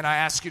says, and I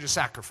ask you to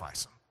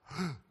sacrifice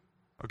him.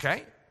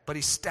 Okay? But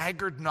he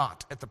staggered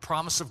not at the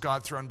promise of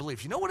God through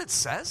unbelief. You know what it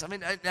says? I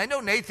mean, I know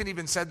Nathan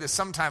even said this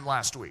sometime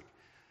last week.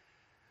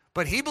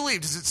 But he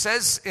believed, as it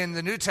says in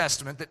the New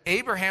Testament, that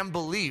Abraham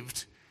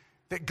believed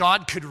that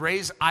God could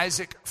raise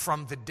Isaac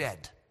from the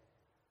dead.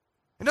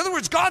 In other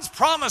words, God's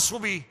promise will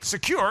be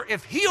secure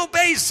if he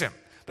obeys him.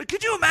 But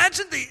could you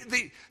imagine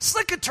the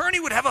slick attorney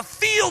would have a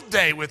field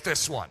day with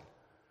this one?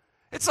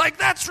 It's like,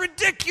 that's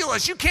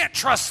ridiculous. You can't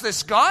trust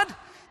this God.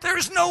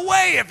 There's no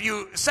way if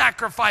you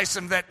sacrifice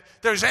him that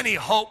there's any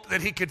hope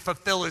that he could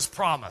fulfill his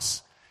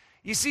promise.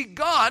 You see,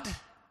 God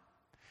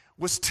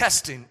was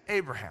testing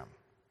Abraham.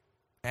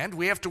 And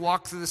we have to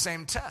walk through the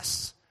same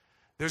tests.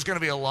 There's going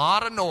to be a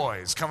lot of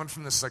noise coming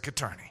from the slick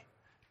attorney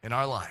in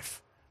our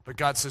life. But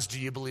God says, do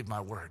you believe my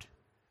word?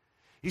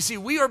 You see,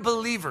 we are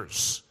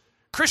believers.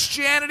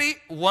 Christianity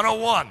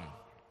 101.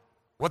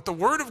 What the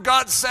word of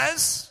God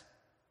says,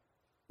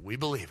 we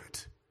believe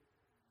it.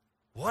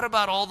 What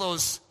about all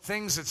those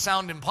things that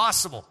sound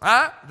impossible?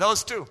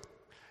 Those two.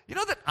 You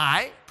know that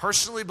I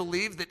personally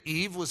believe that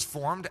Eve was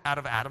formed out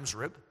of Adam's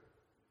rib?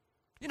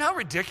 You know how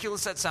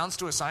ridiculous that sounds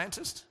to a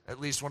scientist?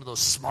 At least one of those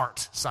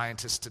smart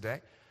scientists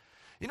today.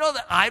 You know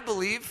that I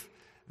believe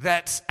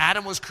that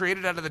Adam was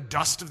created out of the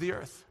dust of the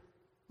earth?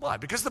 Why?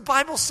 Because the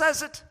Bible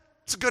says it.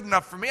 It's good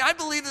enough for me. I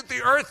believe that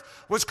the earth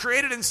was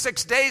created in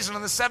 6 days, and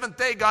on the seventh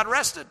day, God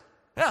rested.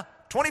 Yeah,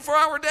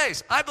 24-hour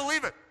days. I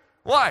believe it.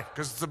 Why?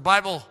 Because the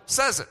Bible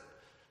says it.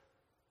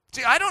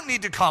 See, I don't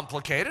need to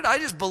complicate it. I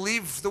just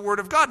believe the word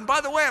of God. And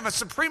by the way, I'm a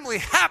supremely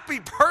happy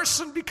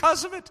person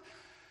because of it.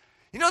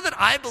 You know that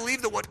I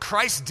believe that what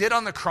Christ did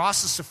on the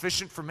cross is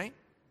sufficient for me?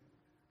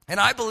 And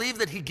I believe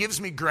that he gives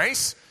me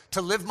grace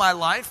to live my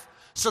life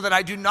so that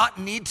I do not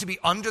need to be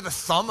under the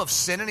thumb of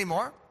sin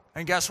anymore.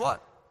 And guess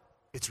what?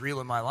 It's real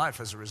in my life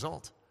as a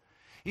result.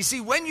 You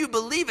see, when you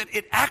believe it,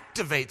 it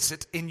activates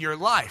it in your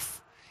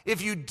life.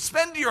 If you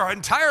spend your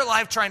entire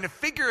life trying to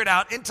figure it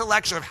out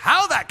intellectually of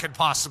how that could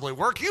possibly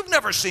work, you've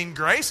never seen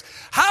grace.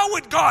 How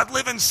would God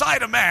live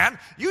inside a man?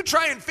 You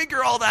try and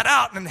figure all that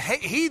out and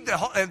heed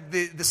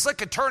the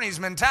slick attorney's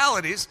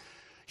mentalities,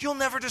 you'll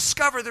never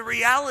discover the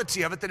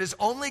reality of it that is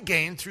only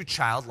gained through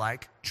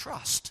childlike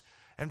trust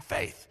and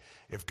faith.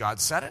 If God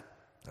said it,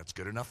 that's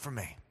good enough for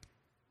me.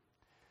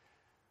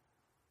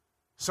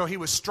 So he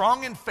was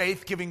strong in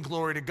faith, giving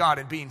glory to God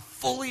and being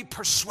fully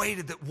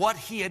persuaded that what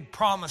he had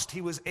promised he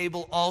was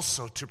able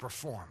also to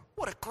perform.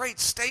 What a great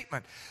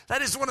statement.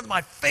 That is one of my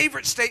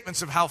favorite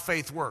statements of how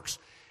faith works.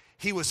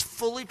 He was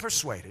fully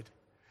persuaded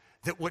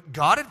that what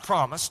God had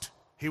promised,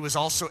 he was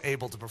also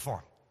able to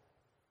perform.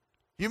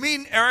 You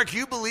mean, Eric,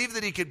 you believe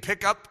that he could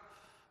pick up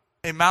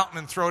a mountain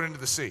and throw it into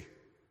the sea?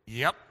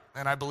 Yep,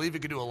 and I believe he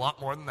could do a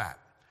lot more than that.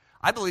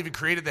 I believe he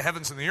created the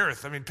heavens and the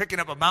earth. I mean, picking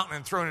up a mountain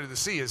and throwing it into the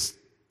sea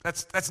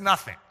that's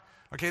nothing.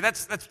 Okay,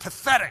 that's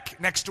pathetic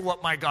next to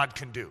what my God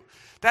can do.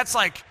 That's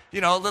like,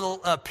 a little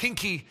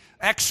pinky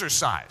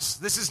exercise.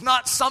 This is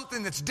not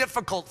something that's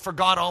difficult for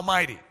God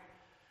Almighty.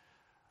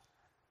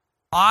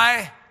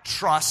 I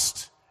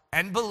trust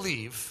and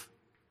believe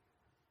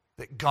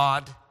that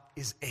God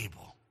is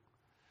able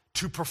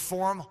to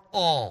perform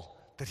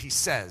all that he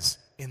says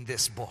in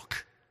this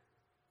book.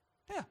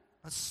 Yeah,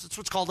 that's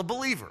what's called a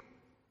believer.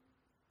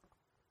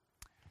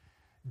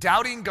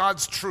 Doubting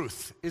God's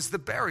truth is the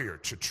barrier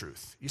to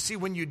truth. You see,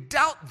 when you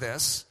doubt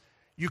this,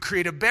 you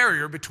create a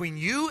barrier between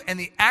you and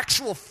the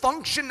actual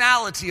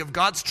functionality of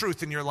God's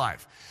truth in your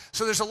life.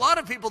 So there's a lot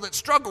of people that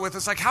struggle with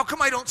this, like, how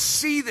come I don't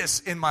see this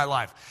in my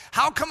life?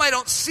 How come I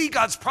don't see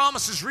God's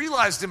promises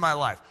realized in my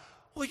life?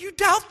 Well, you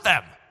doubt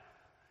them.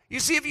 You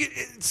see,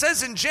 it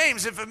says in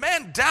James, if a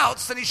man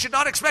doubts, then he should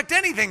not expect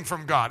anything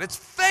from God. It's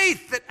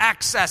faith that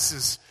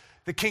accesses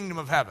the kingdom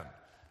of heaven.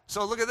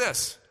 So look at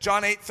this,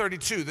 John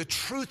 8:32, the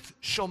truth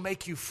shall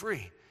make you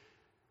free.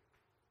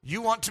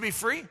 You want to be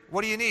free?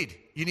 What do you need?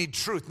 You need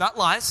truth, not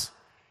lies.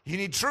 You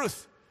need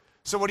truth.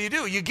 So what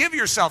do? You give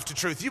yourself to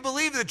truth. You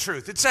believe the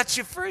truth. It sets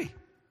you free.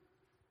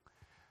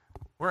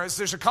 Whereas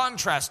there's a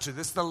contrast to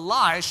this. The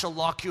lie shall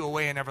lock you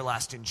away in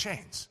everlasting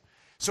chains.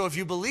 So if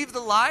you believe the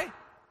lie,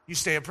 you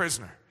stay a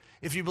prisoner.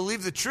 If you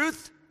believe the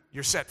truth,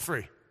 you're set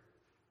free.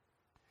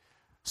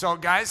 So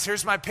guys,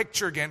 here's my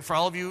picture again for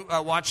all of you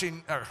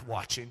watching,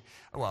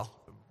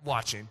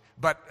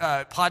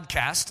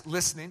 podcast,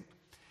 listening.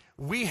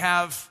 We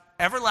have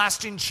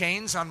everlasting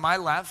chains on my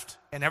left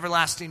and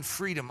everlasting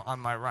freedom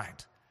on my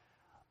right.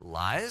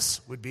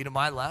 Lies would be to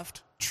my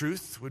left,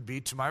 truth would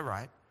be to my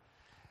right.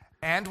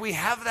 And we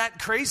have that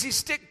crazy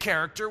stick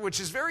character,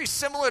 which is very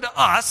similar to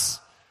us,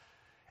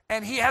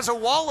 and he has a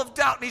wall of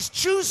doubt, and he's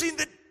choosing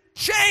the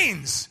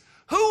chains.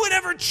 Who would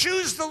ever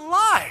choose the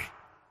lie?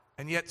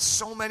 And yet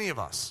so many of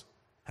us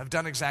have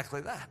done exactly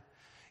that.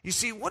 You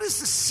see, what is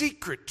the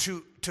secret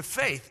to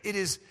faith? It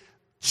is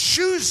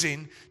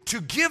choosing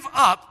to give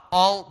up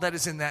all that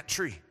is in that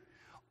tree.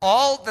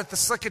 All that the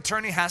slick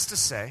attorney has to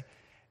say,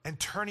 and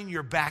turning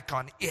your back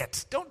on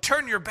it. Don't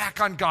turn your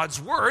back on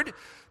God's word.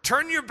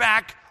 Turn your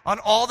back on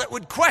all that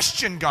would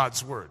question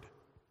God's word.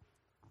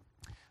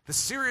 The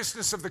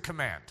seriousness of the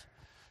command.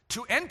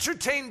 To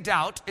entertain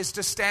doubt is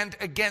to stand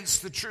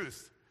against the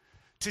truth.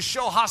 To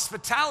show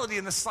hospitality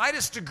in the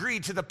slightest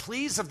degree to the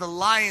pleas of the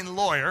lying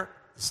lawyer,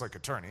 the slick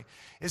attorney,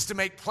 is to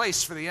make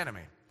place for the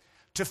enemy.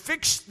 To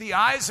fix the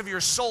eyes of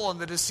your soul on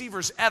the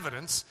deceiver's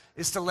evidence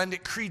is to lend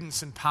it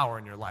credence and power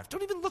in your life.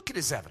 Don't even look at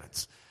his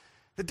evidence.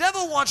 The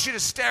devil wants you to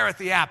stare at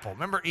the apple.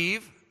 Remember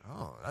Eve?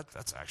 Oh,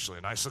 that's actually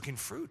a nice-looking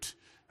fruit.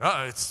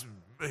 It's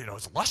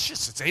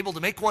luscious. It's able to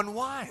make one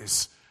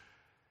wise.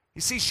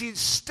 You see, she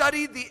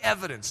studied the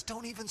evidence.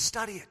 Don't even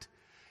study it.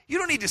 You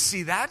don't need to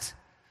see that.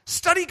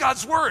 Study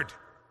God's word.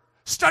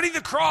 Study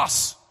the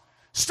cross.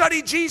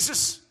 Study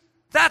Jesus.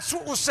 That's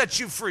what will set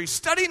you free.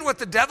 Studying what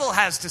the devil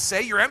has to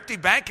say, your empty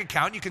bank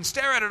account, you can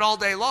stare at it all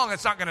day long.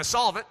 It's not going to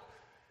solve it.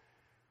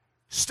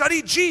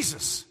 Study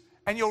Jesus,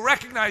 and you'll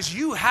recognize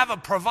you have a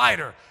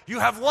provider. You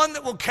have one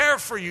that will care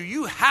for you.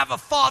 You have a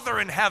Father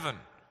in heaven.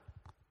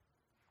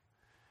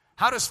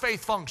 How does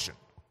faith function?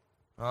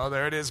 Oh,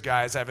 there it is,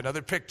 guys. I have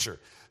another picture.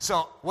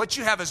 So what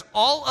you have is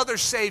all other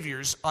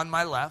saviors on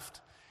my left,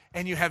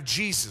 and you have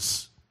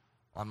Jesus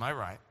on my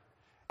right.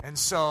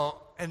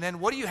 And then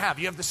what do you have?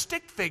 You have the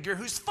stick figure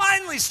who's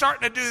finally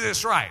starting to do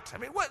this right. I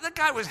mean, that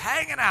guy was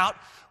hanging out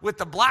with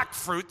the black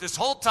fruit this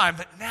whole time,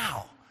 but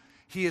now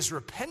he has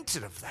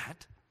repented of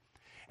that.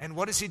 And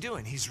what is he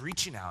doing? He's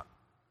reaching out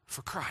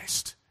for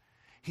Christ.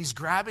 He's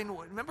grabbing,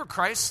 remember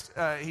Christ,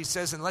 he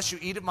says, unless you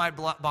eat of my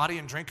body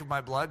and drink of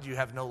my blood, you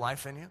have no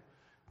life in you.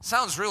 It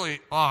sounds really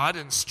odd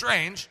and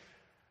strange,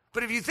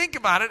 but if you think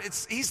about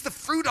it, he's the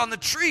fruit on the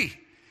tree.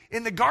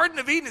 In the Garden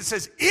of Eden, it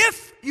says,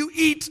 if you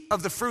eat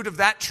of the fruit of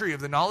that tree,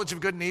 of the knowledge of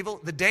good and evil,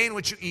 the day in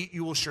which you eat,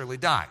 you will surely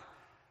die.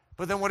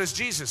 But then what is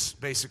Jesus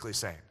basically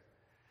saying?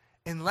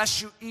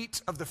 Unless you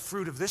eat of the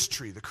fruit of this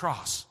tree, the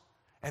cross,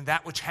 and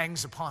that which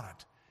hangs upon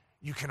it,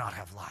 you cannot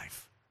have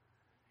life.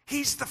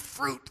 He's the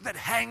fruit that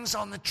hangs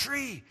on the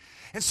tree.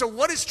 And so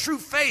what is true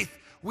faith?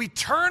 We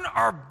turn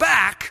our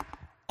back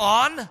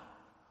on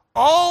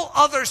all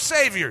other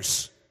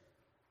saviors.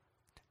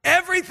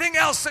 Everything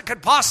else that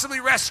could possibly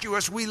rescue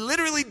us, we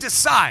literally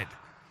decide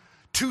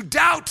to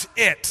doubt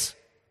it,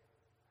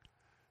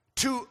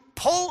 to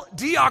pull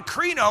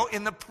diakrino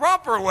in the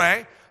proper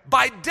way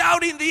by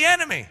doubting the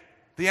enemy.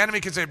 The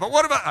enemy can say, but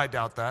what about, I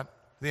doubt that.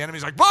 The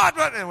enemy's like, but,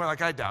 and we're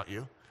like, I doubt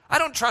you. I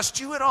don't trust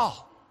you at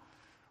all.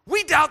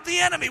 We doubt the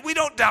enemy. We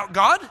don't doubt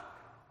God.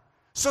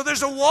 So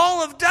there's a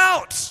wall of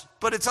doubt,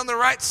 but it's on the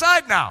right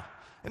side now.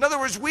 In other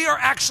words, we are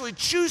actually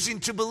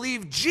choosing to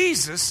believe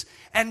Jesus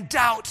and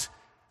doubt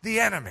the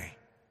enemy.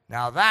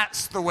 Now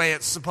that's the way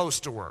it's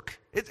supposed to work.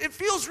 It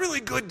feels really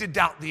good to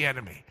doubt the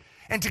enemy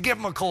and to give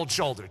him a cold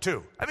shoulder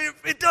too. I mean,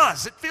 it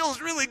does. It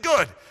feels really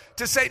good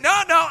to say, no,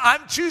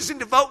 I'm choosing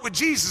to vote with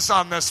Jesus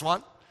on this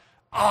one.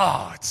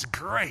 Oh, it's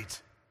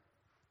great.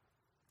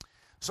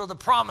 So the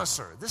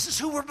promiser, this is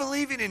who we're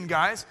believing in,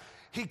 guys.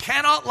 He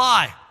cannot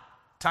lie,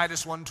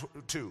 Titus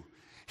 1:2.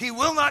 He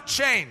will not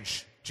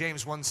change,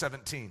 James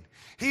 1:17.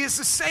 He is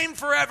the same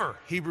forever,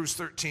 Hebrews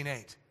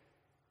 13:8.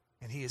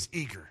 And he is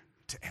eager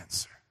to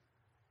answer.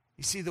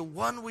 You see, the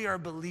one we are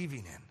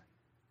believing in,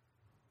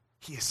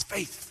 he is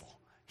faithful.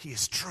 He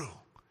is true.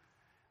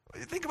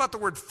 Think about the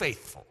word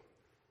faithful.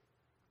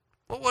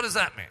 Well, what does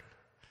that mean?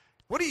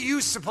 What are you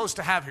supposed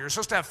to have here? You're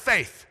supposed to have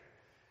faith.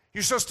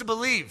 You're supposed to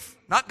believe,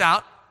 not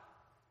doubt.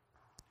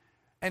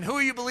 And who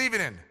are you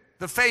believing in?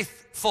 The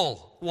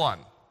faithful one.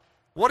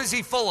 What is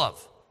he full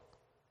of?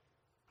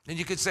 And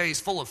you could say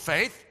he's full of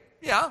faith.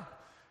 Yeah.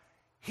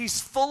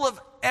 He's full of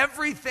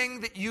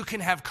everything that you can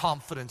have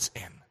confidence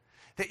in,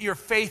 that your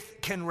faith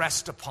can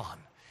rest upon.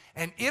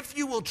 And if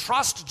you will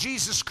trust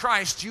Jesus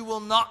Christ, you will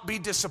not be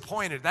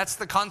disappointed. That's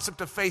the concept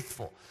of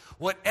faithful.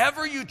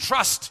 Whatever you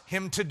trust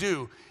him to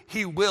do,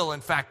 he will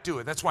in fact do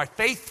it. That's why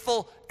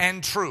faithful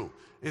and true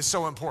is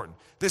so important.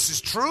 This is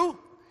true,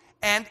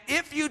 and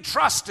if you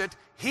trust it,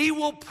 he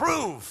will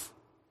prove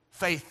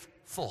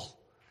faithful.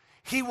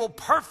 He will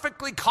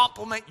perfectly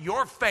complement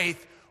your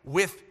faith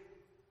with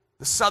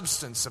the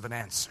substance of an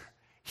answer.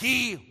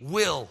 He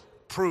will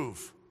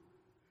prove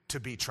to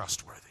be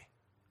trustworthy.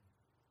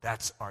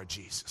 That's our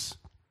Jesus.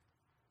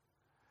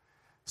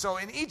 So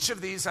in each of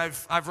these,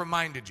 I've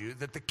reminded you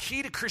that the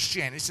key to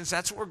Christianity, since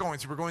that's what we're going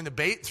through, we're going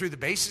through the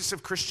basis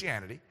of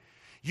Christianity.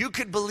 You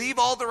could believe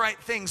all the right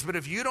things, but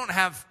if you don't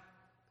have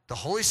the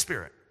Holy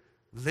Spirit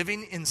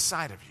living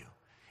inside of you,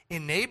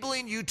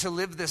 enabling you to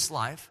live this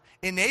life,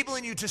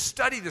 enabling you to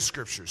study the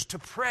Scriptures, to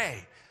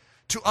pray,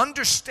 to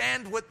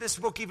understand what this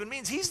book even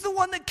means. He's the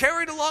one that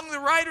carried along the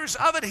writers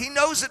of it. He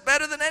knows it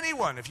better than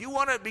anyone. If you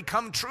want to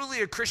become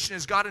truly a Christian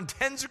as God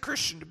intends a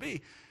Christian to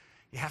be,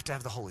 you have to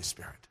have the Holy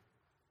Spirit.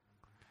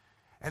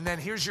 And then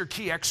here's your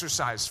key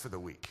exercise for the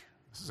week.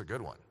 This is a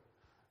good one.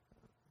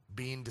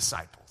 Being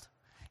discipled.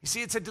 You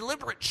see, it's a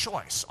deliberate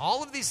choice.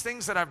 All of these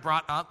things that I've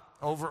brought up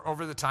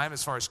over the time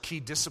as far as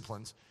key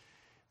disciplines,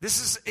 this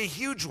is a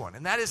huge one.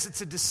 And that is, it's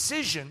a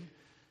decision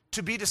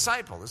to be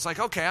discipled. It's like,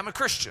 okay, I'm a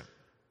Christian.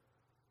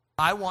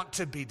 I want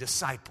to be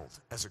discipled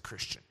as a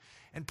Christian.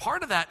 And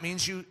part of that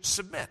means you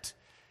submit.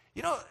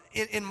 You know,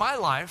 in my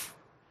life,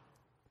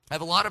 I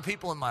have a lot of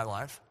people in my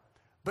life,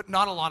 but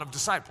not a lot of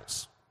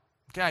disciples.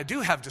 Okay, I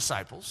do have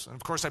disciples, and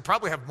of course I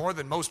probably have more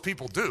than most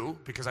people do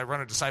because I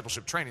run a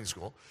discipleship training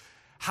school.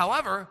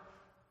 However,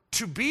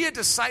 to be a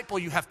disciple,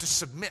 you have to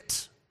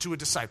submit to a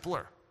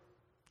discipler.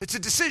 It's a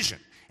decision.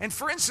 And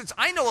for instance,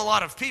 I know a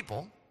lot of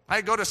people.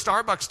 I go to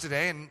Starbucks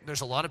today, and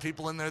there's a lot of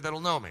people in there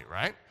that'll know me,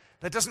 right?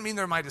 That doesn't mean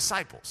they're my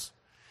disciples.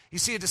 You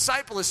see, a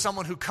disciple is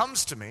someone who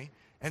comes to me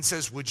and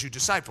says, would you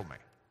disciple me?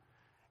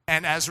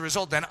 And as a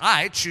result, then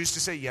I choose to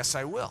say, yes,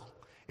 I will.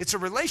 It's a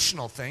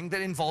relational thing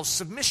that involves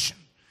submission.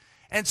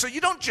 And so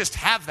you don't just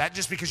have that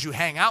just because you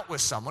hang out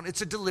with someone.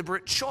 It's a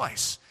deliberate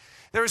choice.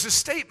 There was a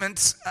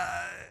statement,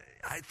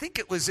 I think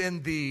it was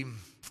in the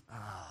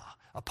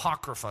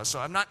Apocrypha. So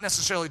I'm not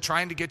necessarily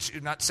trying to get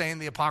you, not saying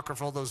the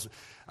Apocrypha, those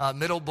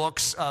middle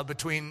books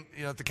between,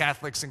 the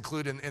Catholics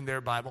include in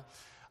their Bible,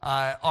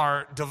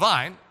 are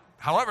divine.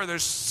 However,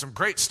 there's some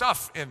great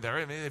stuff in there.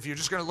 I mean, if you're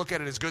just going to look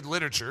at it as good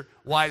literature,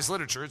 wise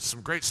literature, it's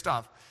some great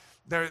stuff.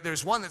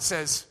 There's one that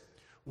says,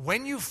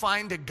 when you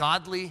find a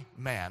godly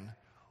man,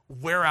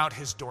 wear out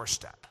his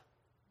doorstep.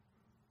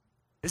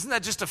 Isn't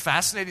that just a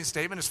fascinating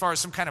statement as far as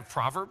some kind of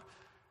proverb?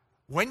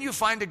 When you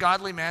find a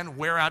godly man,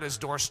 wear out his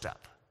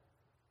doorstep.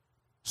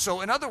 So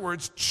in other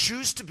words,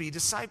 choose to be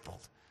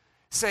discipled.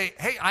 Say,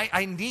 hey,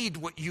 I need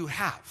what you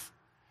have.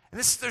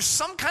 And there's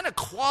some kind of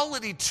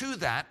quality to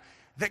that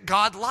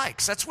God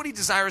likes. That's what he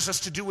desires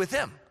us to do with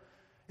him.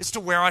 It's to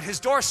wear out his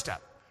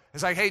doorstep.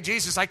 It's like, hey,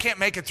 Jesus, I can't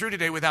make it through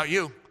today without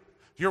you.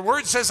 Your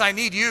word says I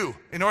need you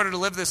in order to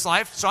live this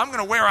life, so I'm going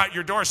to wear out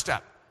your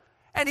doorstep.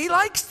 And he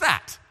likes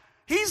that.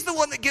 He's the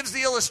one that gives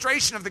the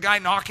illustration of the guy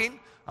knocking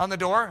on the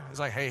door. He's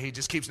like, hey, he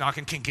just keeps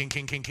knocking, king, king,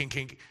 king, king, king,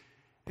 king.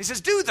 He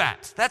says, do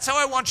that. That's how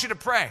I want you to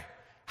pray.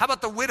 How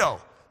about the widow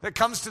that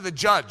comes to the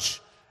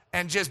judge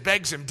and just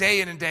begs him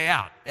day in and day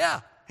out?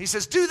 Yeah, he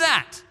says, do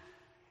that.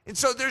 And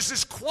so there's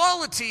this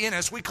quality in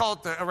us. We call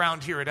it,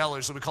 around here at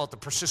Ellerslie, we call it the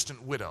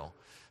persistent widow.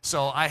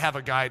 So I have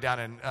a guy down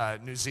in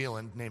New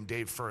Zealand named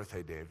Dave Firth.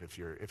 Hey, Dave, if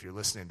you're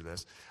listening to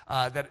this,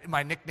 that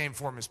my nickname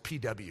for him is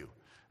PW,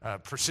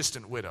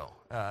 persistent widow.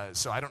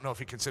 So I don't know if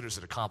he considers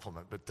it a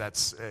compliment, but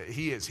that's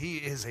he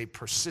is a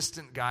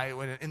persistent guy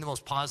in the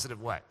most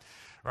positive way,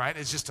 right?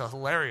 It's just a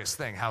hilarious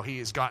thing how he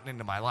has gotten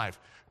into my life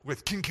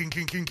with king, king,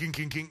 king, king, king,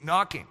 king, king,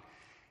 knocking.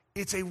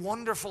 It's a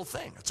wonderful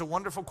thing. It's a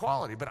wonderful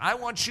quality. But I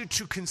want you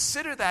to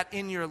consider that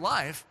in your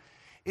life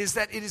is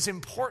that it is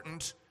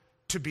important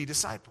to be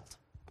discipled.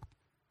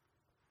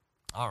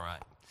 All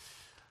right.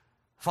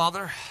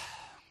 Father,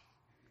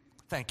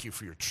 thank you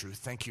for your truth.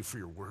 Thank you for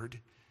your word.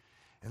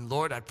 And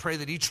Lord, I pray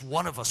that each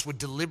one of us would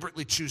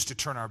deliberately choose to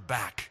turn our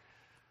back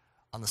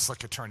on the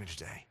slick eternity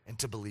today and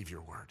to believe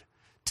your word,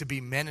 to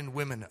be men and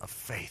women of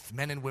faith,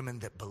 men and women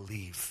that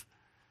believe.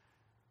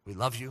 We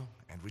love you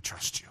and we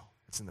trust you.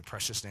 It's in the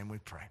precious name we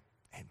pray.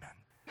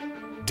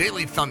 Amen.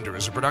 Daily Thunder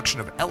is a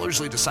production of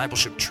Ellerslie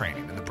Discipleship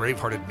Training and the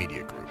Bravehearted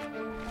Media Group.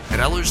 At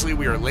Ellerslie,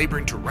 we are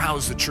laboring to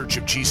rouse the Church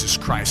of Jesus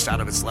Christ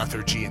out of its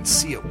lethargy and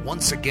see it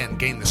once again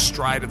gain the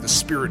stride of the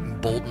Spirit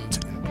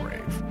emboldened and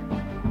brave.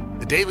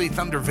 The Daily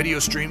Thunder video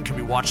stream can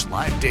be watched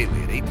live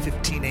daily at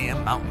 8:15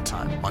 a.m. Mountain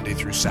Time, Monday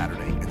through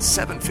Saturday, and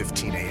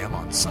 7:15 a.m.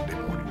 on Sunday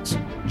mornings.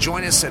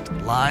 Join us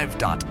at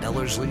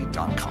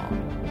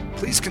live.ellerslie.com.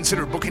 Please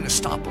consider booking a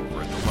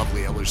stopover at the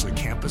lovely Ellerslie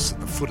campus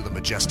at the foot of the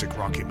majestic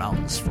Rocky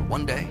Mountains for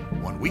 1 day,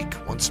 1 week,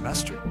 1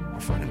 semester,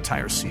 or for an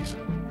entire season.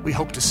 We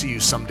hope to see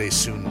you someday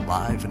soon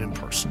live and in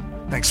person.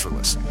 Thanks for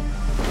listening.